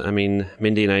schools,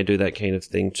 Mindy and I do that kind of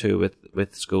thing too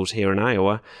with schools here in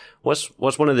Iowa. What's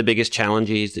one of the biggest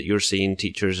challenges that you're seeing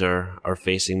teachers are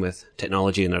facing with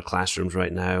technology in their classrooms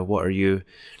right now? What are you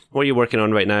working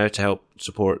on right now to help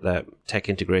support that tech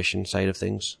integration side of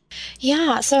things?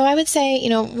 Yeah, so I would say,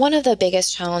 one of the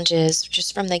biggest challenges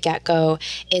just from the get-go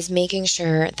is making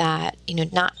sure that,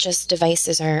 not just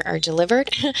devices are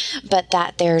delivered, but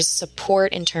that there's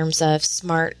support in terms of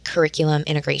smart curriculum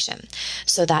integration,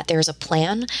 so that there's a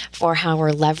plan for how we're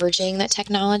leveraging that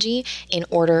technology in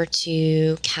order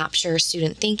to capture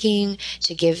student thinking,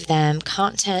 to give them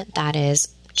content that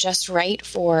is just right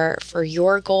for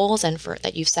your goals and for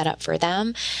that you've set up for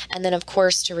them. And then, of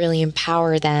course, to really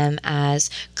empower them as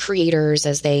creators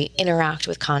as they interact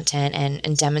with content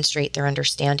and demonstrate their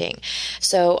understanding.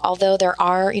 So although there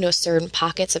are, certain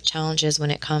pockets of challenges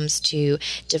when it comes to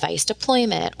device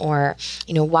deployment or,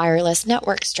 wireless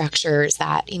network structures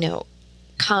that,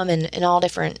 come in all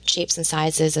different shapes and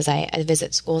sizes as I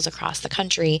visit schools across the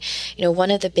country, one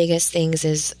of the biggest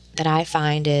things that I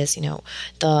find is,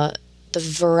 the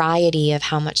variety of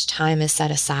how much time is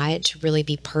set aside to really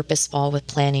be purposeful with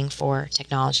planning for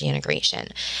technology integration.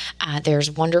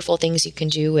 There's wonderful things you can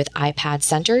do with iPad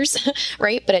centers,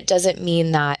 right? But it doesn't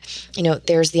mean that,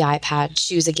 there's the iPad,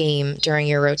 choose a game during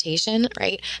your rotation,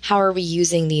 right? How are we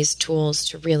using these tools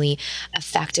to really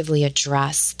effectively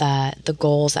address the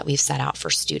goals that we've set out for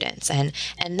students? And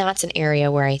that's an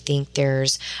area where I think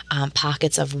there's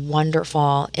pockets of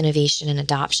wonderful innovation and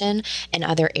adoption, and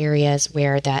other areas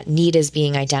where that need is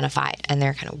being identified, and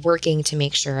they're kind of working to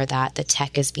make sure that the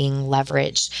tech is being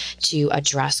leveraged to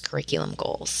address curriculum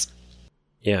goals.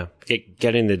 Yeah,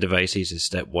 getting the devices is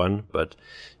step one, but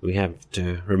we have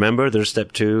to remember there's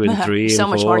step 2 and 3 so and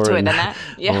 4. much more to it than that.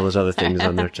 Yeah. All those other things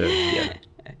on there too. Yeah.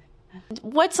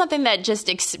 What's something that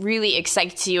just really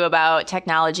excites you about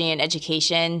technology and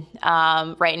education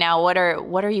right now? What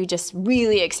are you just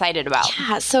really excited about?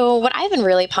 Yeah, so what I've been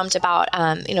really pumped about,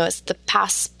 is the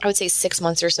past, I would say 6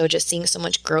 months or so, just seeing so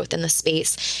much growth in the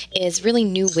space, is really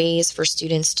new ways for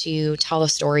students to tell the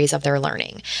stories of their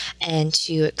learning and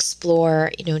to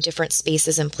explore, different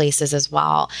spaces and places as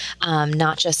well,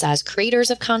 not just as creators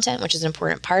of content, which is an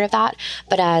important part of that,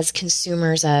 but as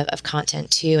consumers of content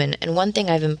too. And one thing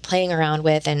I've been playing around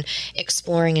with and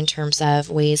exploring in terms of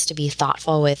ways to be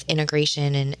thoughtful with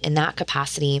integration and in that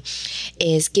capacity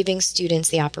is giving students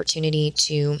the opportunity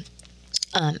to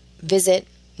visit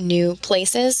new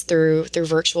places through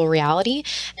virtual reality,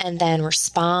 and then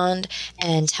respond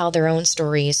and tell their own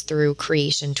stories through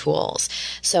creation tools.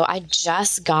 So I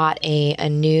just got a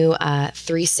new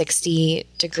 360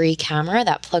 degree camera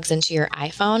that plugs into your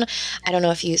iPhone. I don't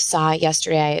know if you saw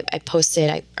yesterday, I posted,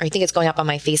 I think it's going up on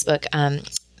my Facebook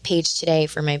page today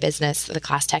for my business, the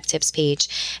Class Tech Tips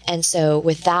page. And so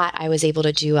with that, I was able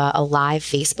to do a live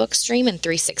Facebook stream in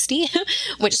 360,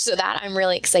 so that I'm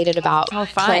really excited about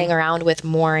playing around with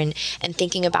more and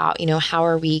thinking about, how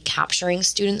are we capturing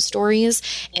student stories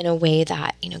in a way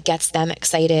that, gets them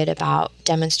excited about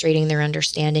demonstrating their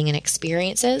understanding and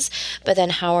experiences. But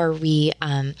then how are we,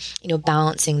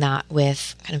 balancing that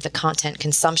with kind of the content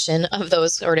consumption of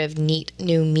those sort of neat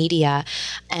new media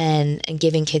and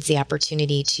giving kids the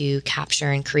opportunity to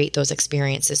capture and create those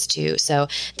experiences too. So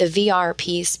the VR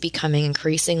piece becoming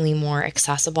increasingly more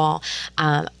accessible.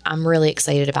 I'm really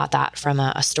excited about that from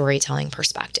a storytelling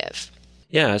perspective.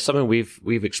 Yeah, it's something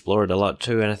we've explored a lot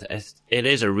too, and it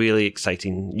is a really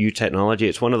exciting new technology.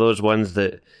 It's one of those ones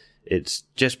that it's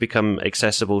just become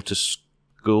accessible to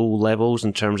school levels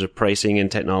in terms of pricing and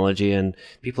technology, and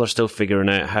people are still figuring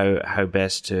out how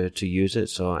best to use it.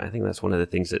 So I think that's one of the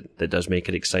things that does make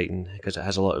it exciting, because it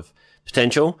has a lot of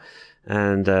potential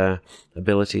and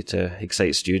ability to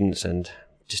excite students and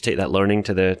just take that learning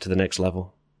to the next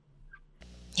level.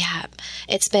 Yeah,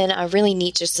 it's been really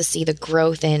neat just to see the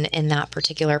growth in that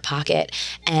particular pocket,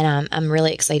 and I'm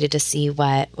really excited to see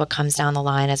what comes down the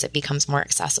line as it becomes more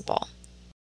accessible.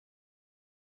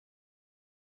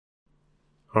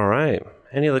 All right.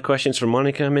 Any other questions for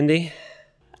Monica, Mindy?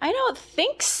 I don't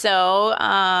think so.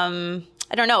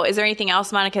 I don't know. Is there anything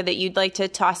else, Monica, that you'd like to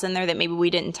toss in there that maybe we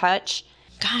didn't touch?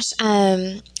 Gosh,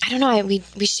 I don't know.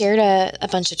 We shared a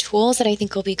bunch of tools that I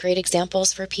think will be great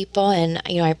examples for people, and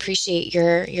I appreciate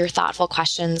your thoughtful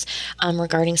questions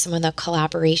regarding some of the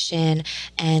collaboration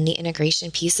and the integration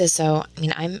pieces. So,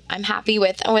 I'm happy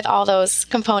with all those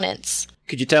components.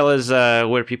 Could you tell us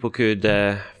where people could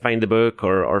find the book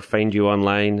or find you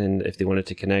online, and if they wanted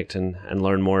to connect and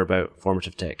learn more about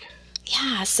formative tech?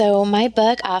 Yeah, so my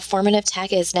book, Formative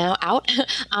Tech, is now out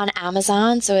on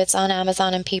Amazon. So it's on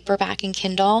Amazon in paperback and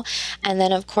Kindle. And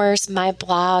then, of course, my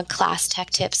blog,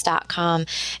 classtechtips.com,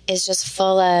 is just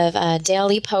full of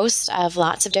daily posts of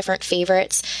lots of different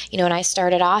favorites. When I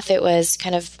started off, it was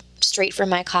kind of straight from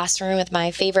my classroom with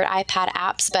my favorite iPad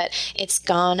apps, but it's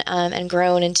gone and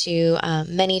grown into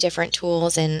many different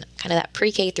tools in kind of that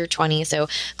pre-K through 20. So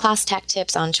Class Tech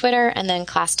Tips on Twitter, and then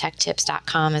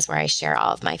classtechtips.com is where I share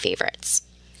all of my favorites.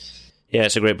 Yeah,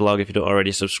 it's a great blog. If you don't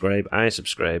already subscribe, I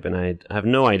subscribe, and I have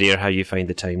no idea how you find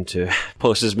the time to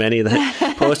post as many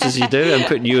posts as you do. I'm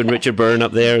putting you and Richard Byrne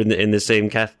up there in the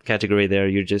same category there.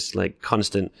 You're just like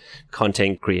constant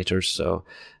content creators. So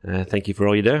thank you for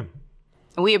all you do.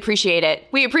 We appreciate it.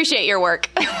 We appreciate your work.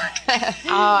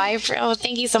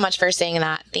 Thank you so much for saying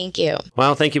that. Thank you.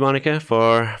 Well, thank you, Monica,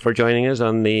 for joining us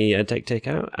on the Tech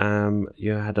Takeout.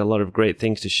 You had a lot of great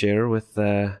things to share with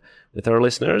our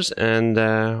listeners, and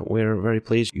we're very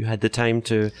pleased you had the time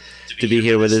to be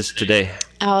here with us today.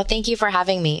 Oh, thank you for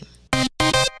having me.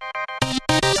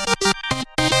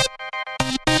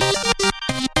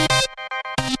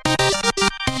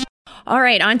 All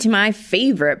right, on to my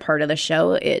favorite part of the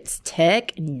show. It's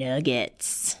Tech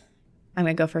Nuggets. I'm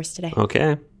going to go first today.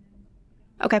 Okay.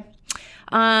 Okay.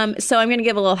 So I'm going to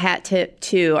give a little hat tip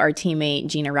to our teammate,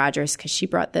 Gina Rogers, because she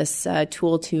brought this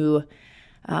tool to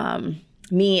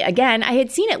me. Again, I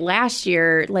had seen it last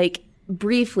year, like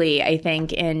briefly, I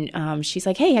think. And she's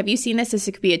like, hey, have you seen this? This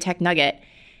could be a tech nugget.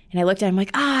 And I looked at it, I'm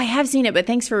like, I have seen it, but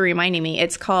thanks for reminding me.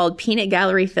 It's called Peanut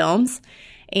Gallery Films.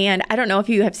 And I don't know if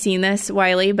you have seen this,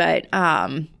 Wiley, but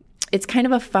it's kind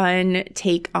of a fun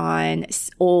take on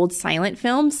old silent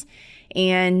films.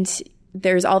 And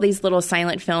there's all these little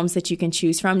silent films that you can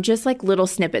choose from, just like little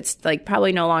snippets, like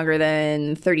probably no longer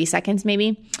than 30 seconds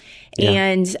maybe. Yeah.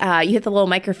 And you hit the little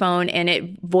microphone and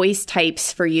it voice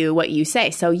types for you what you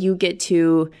say. So you get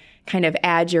to kind of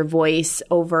add your voice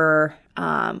over,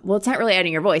 well, it's not really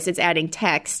adding your voice, it's adding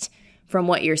text from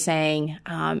what you're saying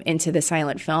into the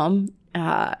silent film.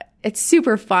 It's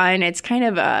super fun. It's kind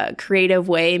of a creative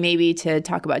way maybe to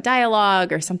talk about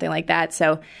dialogue or something like that.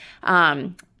 So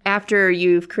after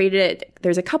you've created it,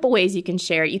 there's a couple ways you can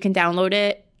share it. You can download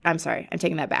it. I'm sorry, I'm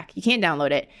taking that back. You can't download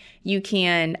it. You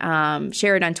can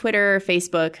share it on Twitter,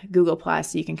 Facebook, Google+.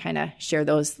 You can kind of share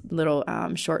those little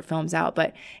short films out.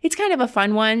 But it's kind of a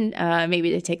fun one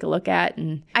maybe to take a look at.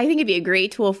 And I think it'd be a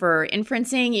great tool for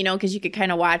inferencing, because you could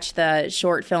kind of watch the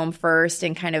short film first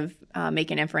and kind of make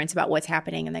an inference about what's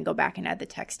happening and then go back and add the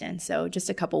text in. So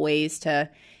just a couple ways to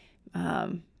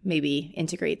maybe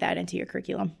integrate that into your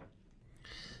curriculum.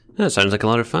 That sounds like a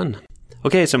lot of fun.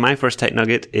 Okay, so my first tech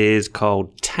nugget is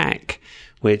called TAC,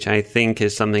 which I think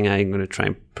is something I'm going to try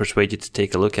and persuade you to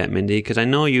take a look at, Mindy, because I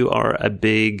know you are a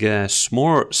big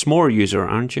S'more user,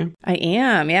 aren't you? I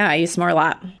am, yeah. I use S'more a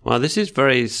lot. Well, this is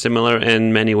very similar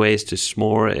in many ways to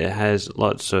S'more. It has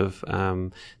lots of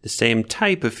the same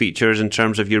type of features in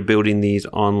terms of you're building these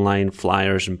online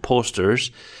flyers and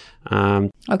posters.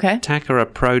 Okay. TAC are a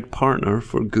proud partner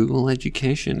for Google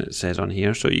Education, it says on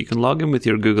here. So you can log in with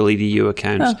your Google EDU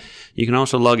accounts. Oh. You can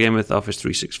also log in with Office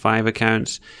 365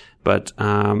 accounts. But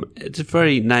it's a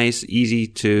very nice, easy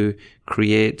to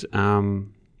create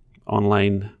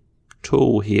online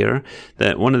tool here.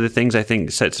 That one of the things I think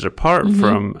sets it apart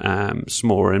from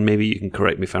S'more, and maybe you can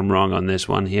correct me if I'm wrong on this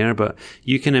one here, but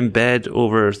you can embed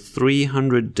over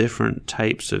 300 different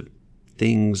types of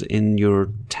things in your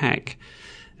TAC,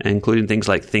 including things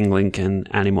like ThingLink and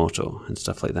Animoto and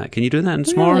stuff like that. Can you do that in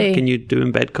S'more? Really? Can you do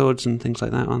embed codes and things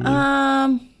like that on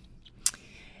there?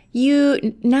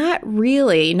 Not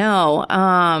really, no.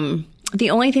 The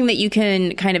only thing that you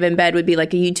can kind of embed would be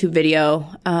like a YouTube video.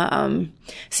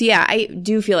 So yeah, I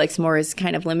do feel like S'more is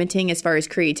kind of limiting as far as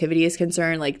creativity is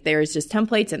concerned. Like there's just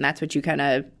templates and that's what you kind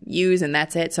of use and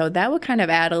that's it. So that would kind of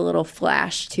add a little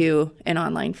flash to an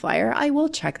online flyer. I will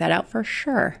check that out for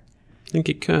sure. I think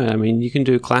it could. I mean, you can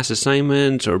do class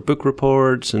assignments or book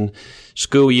reports and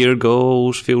school year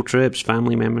goals, field trips,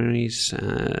 family memories,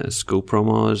 school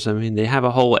promos. I mean, they have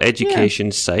a whole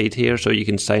education site here, so you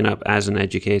can sign up as an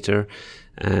educator.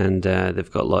 And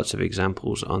they've got lots of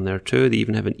examples on there too. They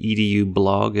even have an EDU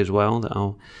blog as well that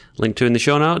I'll link to in the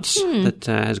show notes that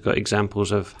has got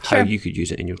examples of how you could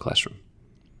use it in your classroom.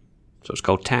 So it's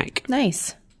called TAC.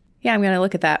 Nice. Yeah, I'm going to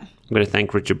look at that. I'm going to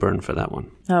thank Richard Byrne for that one.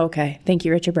 Oh, okay. Thank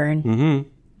you, Richard Byrne. Mm-hmm.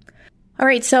 All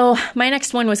right. So my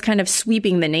next one was kind of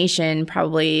sweeping the nation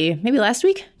probably maybe last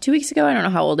week, 2 weeks ago. I don't know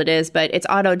how old it is, but it's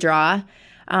AutoDraw.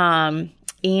 And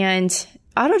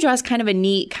AutoDraw is kind of a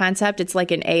neat concept. It's like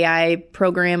an AI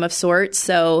program of sorts.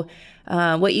 So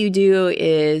what you do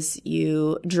is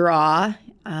you draw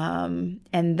and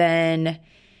then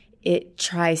it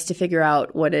tries to figure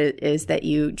out what it is that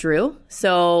you drew.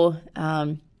 So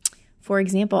for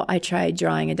example, I tried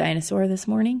drawing a dinosaur this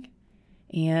morning,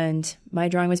 and my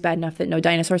drawing was bad enough that no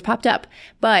dinosaurs popped up.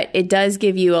 But it does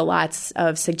give you lots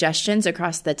of suggestions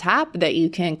across the top that you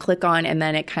can click on, and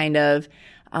then it kind of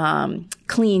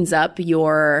cleans up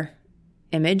your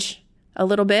image a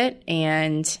little bit.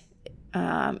 And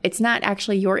it's not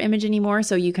actually your image anymore,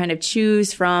 so you kind of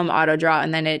choose from AutoDraw,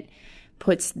 and then it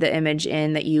puts the image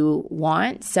in that you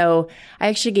want. So I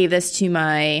actually gave this to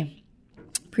my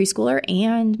preschooler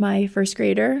and my first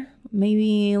grader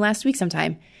maybe last week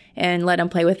sometime and let them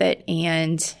play with it.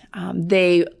 And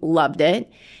they loved it.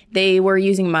 They were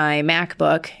using my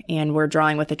MacBook and were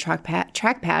drawing with a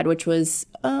trackpad, which was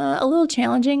a little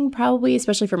challenging, probably,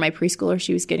 especially for my preschooler.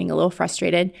 She was getting a little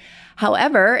frustrated.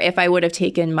 However, if I would have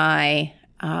taken my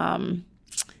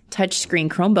touchscreen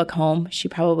Chromebook home, she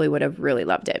probably would have really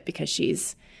loved it because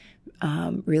she's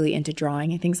really into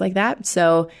drawing and things like that.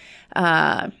 So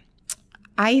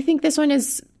I think this one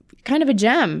is kind of a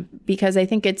gem because I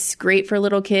think it's great for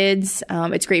little kids.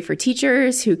 It's great for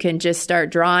teachers who can just start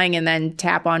drawing and then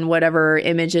tap on whatever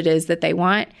image it is that they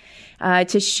want.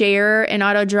 To share an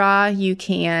auto draw, you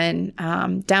can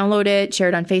download it, share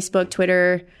it on Facebook,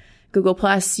 Twitter, Google+.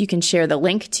 You can share the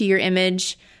link to your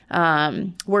image.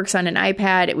 Works on an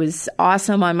iPad. It was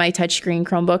awesome on my touchscreen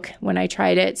Chromebook when I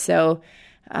tried it. So,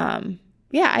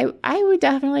 I would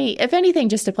definitely, if anything,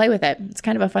 just to play with it. It's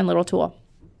kind of a fun little tool.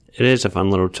 It is a fun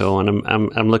little tool, and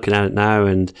I'm looking at it now,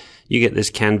 and you get this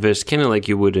canvas kind of like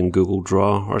you would in Google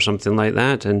Draw or something like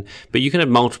that, but you can have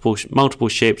multiple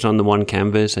shapes on the one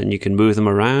canvas, and you can move them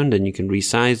around, and you can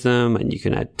resize them, and you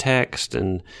can add text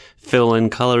and fill in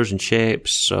colors and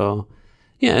shapes. So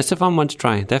yeah, it's a fun one to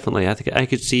try. Definitely, I think I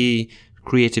could see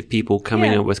creative people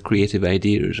coming up with creative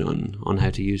ideas on how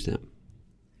to use them.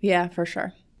 Yeah, for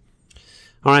sure.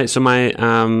 All right, so my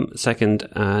second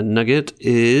nugget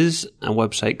is a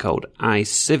website called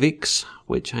iCivics,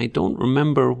 which I don't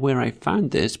remember where I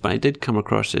found this, but I did come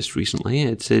across this recently.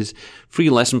 It says free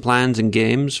lesson plans and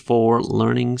games for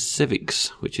learning civics,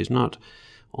 which is not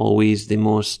always the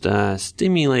most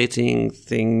stimulating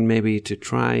thing maybe to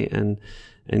try and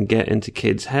get into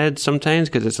kids' heads sometimes,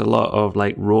 because it's a lot of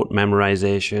like rote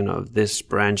memorization of this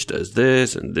branch does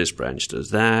this and this branch does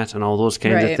that and all those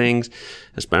kinds of things.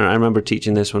 I remember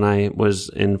teaching this when I was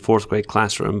in fourth grade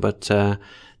classroom, but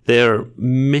their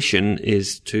mission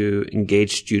is to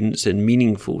engage students in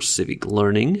meaningful civic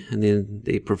learning, and then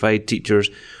they provide teachers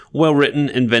well-written,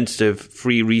 inventive,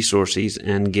 free resources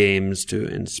and games to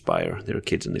inspire their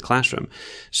kids in the classroom.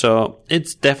 So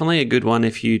it's definitely a good one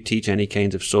if you teach any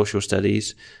kinds of social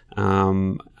studies.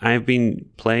 I've been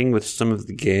playing with some of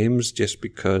the games just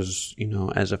because,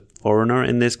 as a foreigner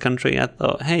in this country, I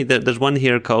thought, hey, there's one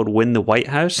here called Win the White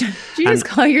House. Did you just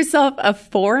call yourself a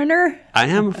foreigner? I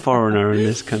am a foreigner in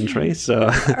this country, so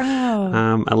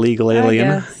a legal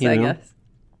alien. I guess.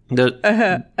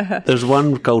 There's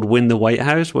one called Win the White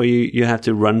House where you have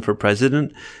to run for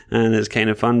president, and it's kind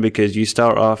of fun because you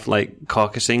start off like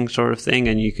caucusing sort of thing,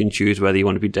 and you can choose whether you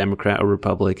want to be Democrat or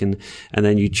Republican, and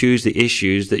then you choose the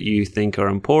issues that you think are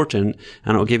important,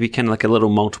 and it'll give you kind of like a little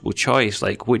multiple choice,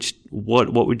 like what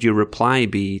would your reply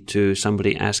be to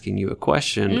somebody asking you a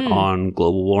question on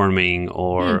global warming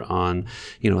or on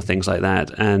things like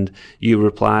that, and you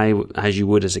reply as you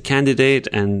would as a candidate,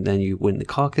 and then you win the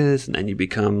caucus, and then you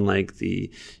become like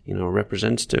the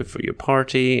representative for your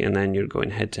party, and then you're going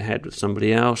head to head with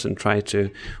somebody else and try to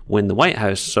win the White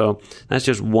House. So that's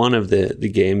just one of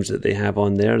the games that they have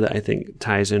on there that I think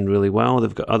ties in really well.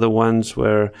 They've got other ones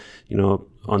where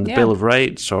on the Bill of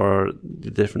Rights or the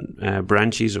different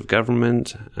branches of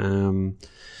government,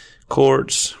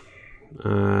 courts,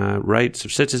 rights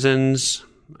of citizens,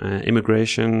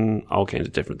 immigration, all kinds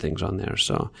of different things on there.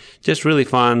 So just really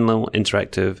fun little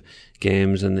interactive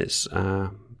games, and it's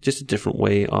just a different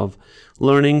way of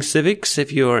learning civics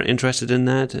if you are interested in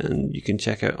that, and you can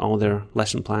check out all their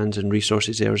lesson plans and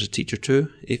resources there as a teacher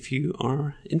too if you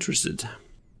are interested.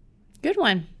 Good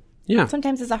one. Yeah.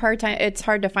 Sometimes it's hard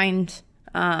to find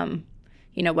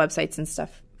websites and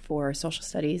stuff for social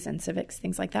studies and civics,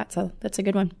 things like that. So that's a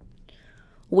good one.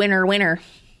 Winner.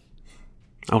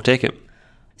 I'll take it.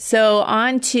 So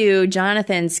on to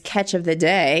Jonathan's catch of the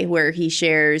day, where he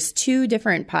shares 2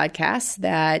 different podcasts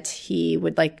that he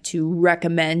would like to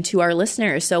recommend to our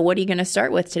listeners. So what are you going to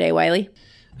start with today, Wiley?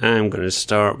 I'm going to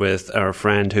start with our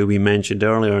friend who we mentioned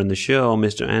earlier in the show,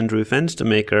 Mr. Andrew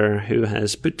Fenstermaker, who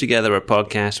has put together a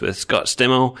podcast with Scott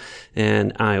Stimmel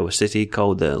in Iowa City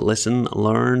called the Listen,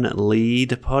 Learn,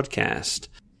 Lead podcast.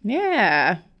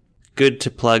 Yeah. Good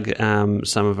to plug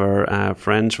some of our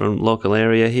friends from local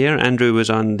area here. Andrew was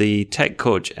on the Tech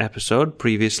Coach episode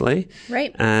previously.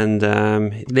 Right. And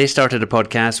they started a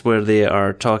podcast where they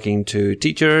are talking to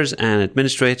teachers and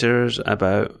administrators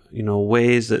about,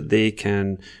 ways that they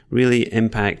can really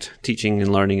impact teaching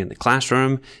and learning in the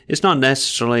classroom. It's not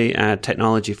necessarily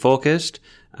technology focused,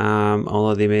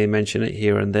 although they may mention it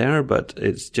here and there, but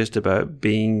it's just about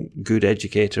being good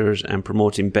educators and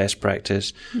promoting best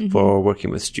practice for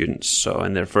working with students. So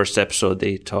in their first episode,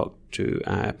 they talked to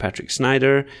Patrick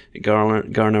Snyder at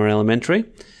Garner Elementary.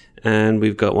 And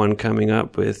we've got one coming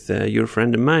up with your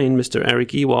friend and mine, Mr.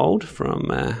 Eric Ewald from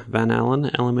Van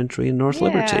Allen Elementary in North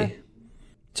Liberty.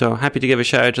 So happy to give a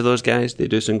shout out to those guys. They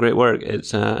do some great work.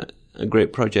 It's a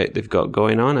great project they've got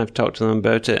going on. I've talked to them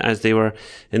about it as they were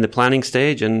in the planning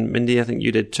stage, and Mindy, I think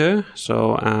you did too.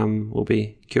 So we'll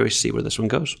be curious to see where this one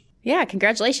goes. Yeah,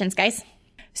 congratulations, guys.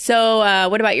 So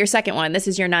what about your second one? This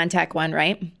is your non-tech one,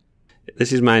 right?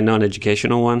 This is my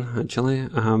non-educational one, actually,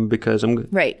 because I'm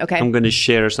going to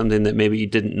share something that maybe you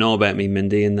didn't know about me,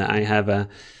 Mindy, and that I have a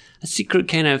secret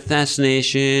kind of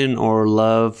fascination or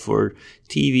love for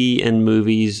TV and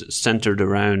movies centered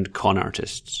around con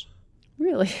artists.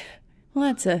 Really?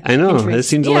 Well, that's I know. interest. It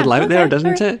seems a little out there,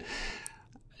 doesn't right. it?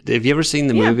 Have you ever seen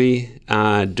the movie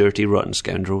Dirty Rotten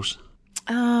Scoundrels?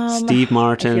 Steve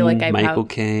Martin, Michael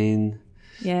Caine.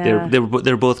 Yeah.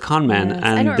 They're both con men. Yes.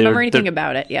 And I don't remember anything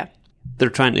about it, yeah. They're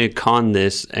trying to con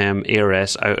this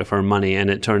heiress out of her money, and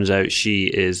it turns out she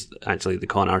is actually the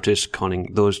con artist,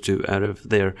 conning those two out of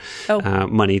their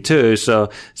money too. So,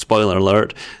 spoiler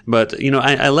alert. But,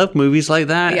 I love movies like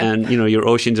that, and, your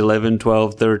Ocean's 11,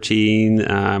 12, 13.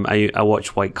 I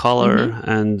watch White Collar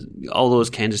and all those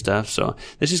kinds of stuff. So,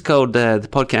 this is called, the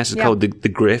podcast is called The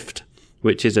Grift,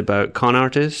 which is about con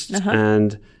artists,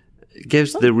 and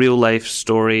gives the real life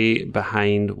story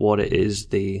behind what it is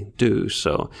they do.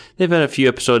 So they've had a few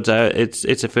episodes out. It's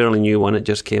a fairly new one. It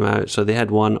just came out. So they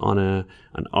had one on an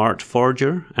art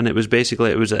forger, and it was basically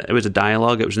it was a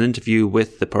dialogue. It was an interview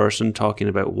with the person talking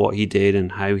about what he did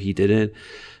and how he did it.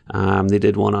 They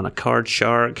did one on a card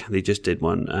shark. They just did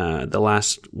one. The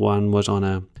last one was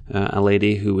on a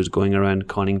lady who was going around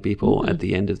conning people at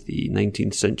the end of the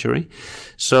 19th century.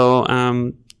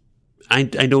 So, I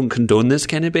don't condone this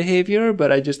kind of behavior,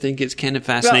 but I just think it's kind of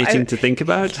fascinating to think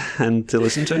about and to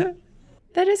listen to.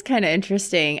 That is kind of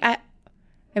interesting. It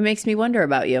makes me wonder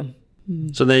about you.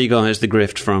 So there you go. It's The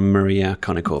Grift from Maria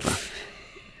Konnikova.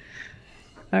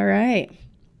 All right.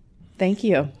 Thank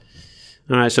you. All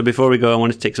right. So before we go, I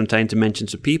want to take some time to mention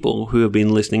some people who have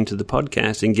been listening to the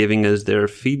podcast and giving us their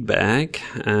feedback.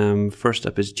 First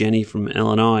up is Jenny from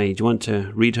Illinois. Do you want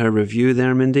to read her review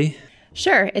there, Mindy?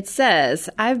 Sure. It says,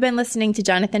 I've been listening to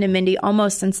Jonathan and Mindy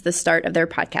almost since the start of their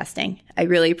podcasting. I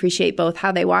really appreciate both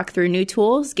how they walk through new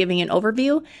tools, giving an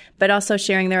overview, but also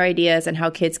sharing their ideas and how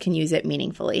kids can use it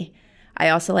meaningfully. I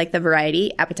also like the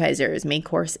variety, appetizers, main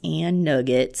course, and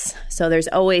nuggets. So there's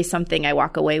always something I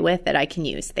walk away with that I can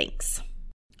use. Thanks.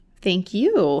 Thank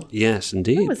you. Yes,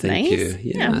 indeed. That was Thank nice. you.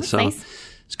 Yeah, that's so nice.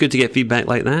 It's good to get feedback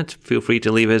like that. Feel free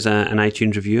to leave us an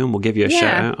iTunes review and we'll give you a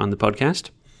shout out on the podcast.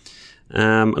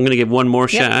 I'm going to give one more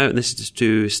shout out. This is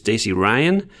to Stacey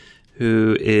Ryan,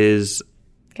 who is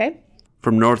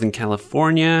from Northern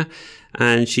California.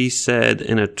 And she said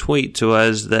in a tweet to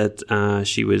us that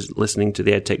she was listening to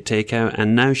the EdTech Takeout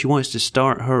and now she wants to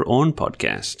start her own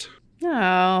podcast.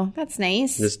 Oh, that's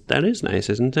nice. That is nice,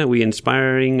 isn't it? We're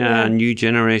inspiring a new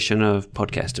generation of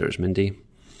podcasters, Mindy.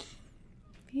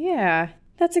 Yeah,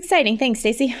 that's exciting. Thanks,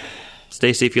 Stacey.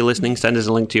 Stacey, if you're listening, send us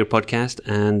a link to your podcast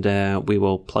and we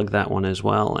will plug that one as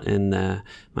well in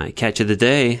my catch of the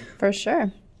day. For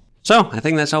sure. So, I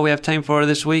think that's all we have time for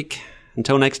this week.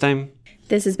 Until next time.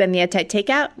 This has been the EdTech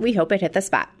Takeout. We hope it hit the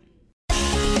spot.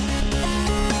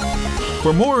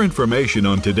 For more information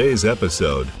on today's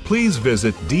episode, please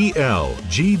visit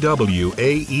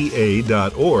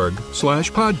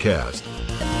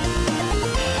dlgwaea.org/podcast.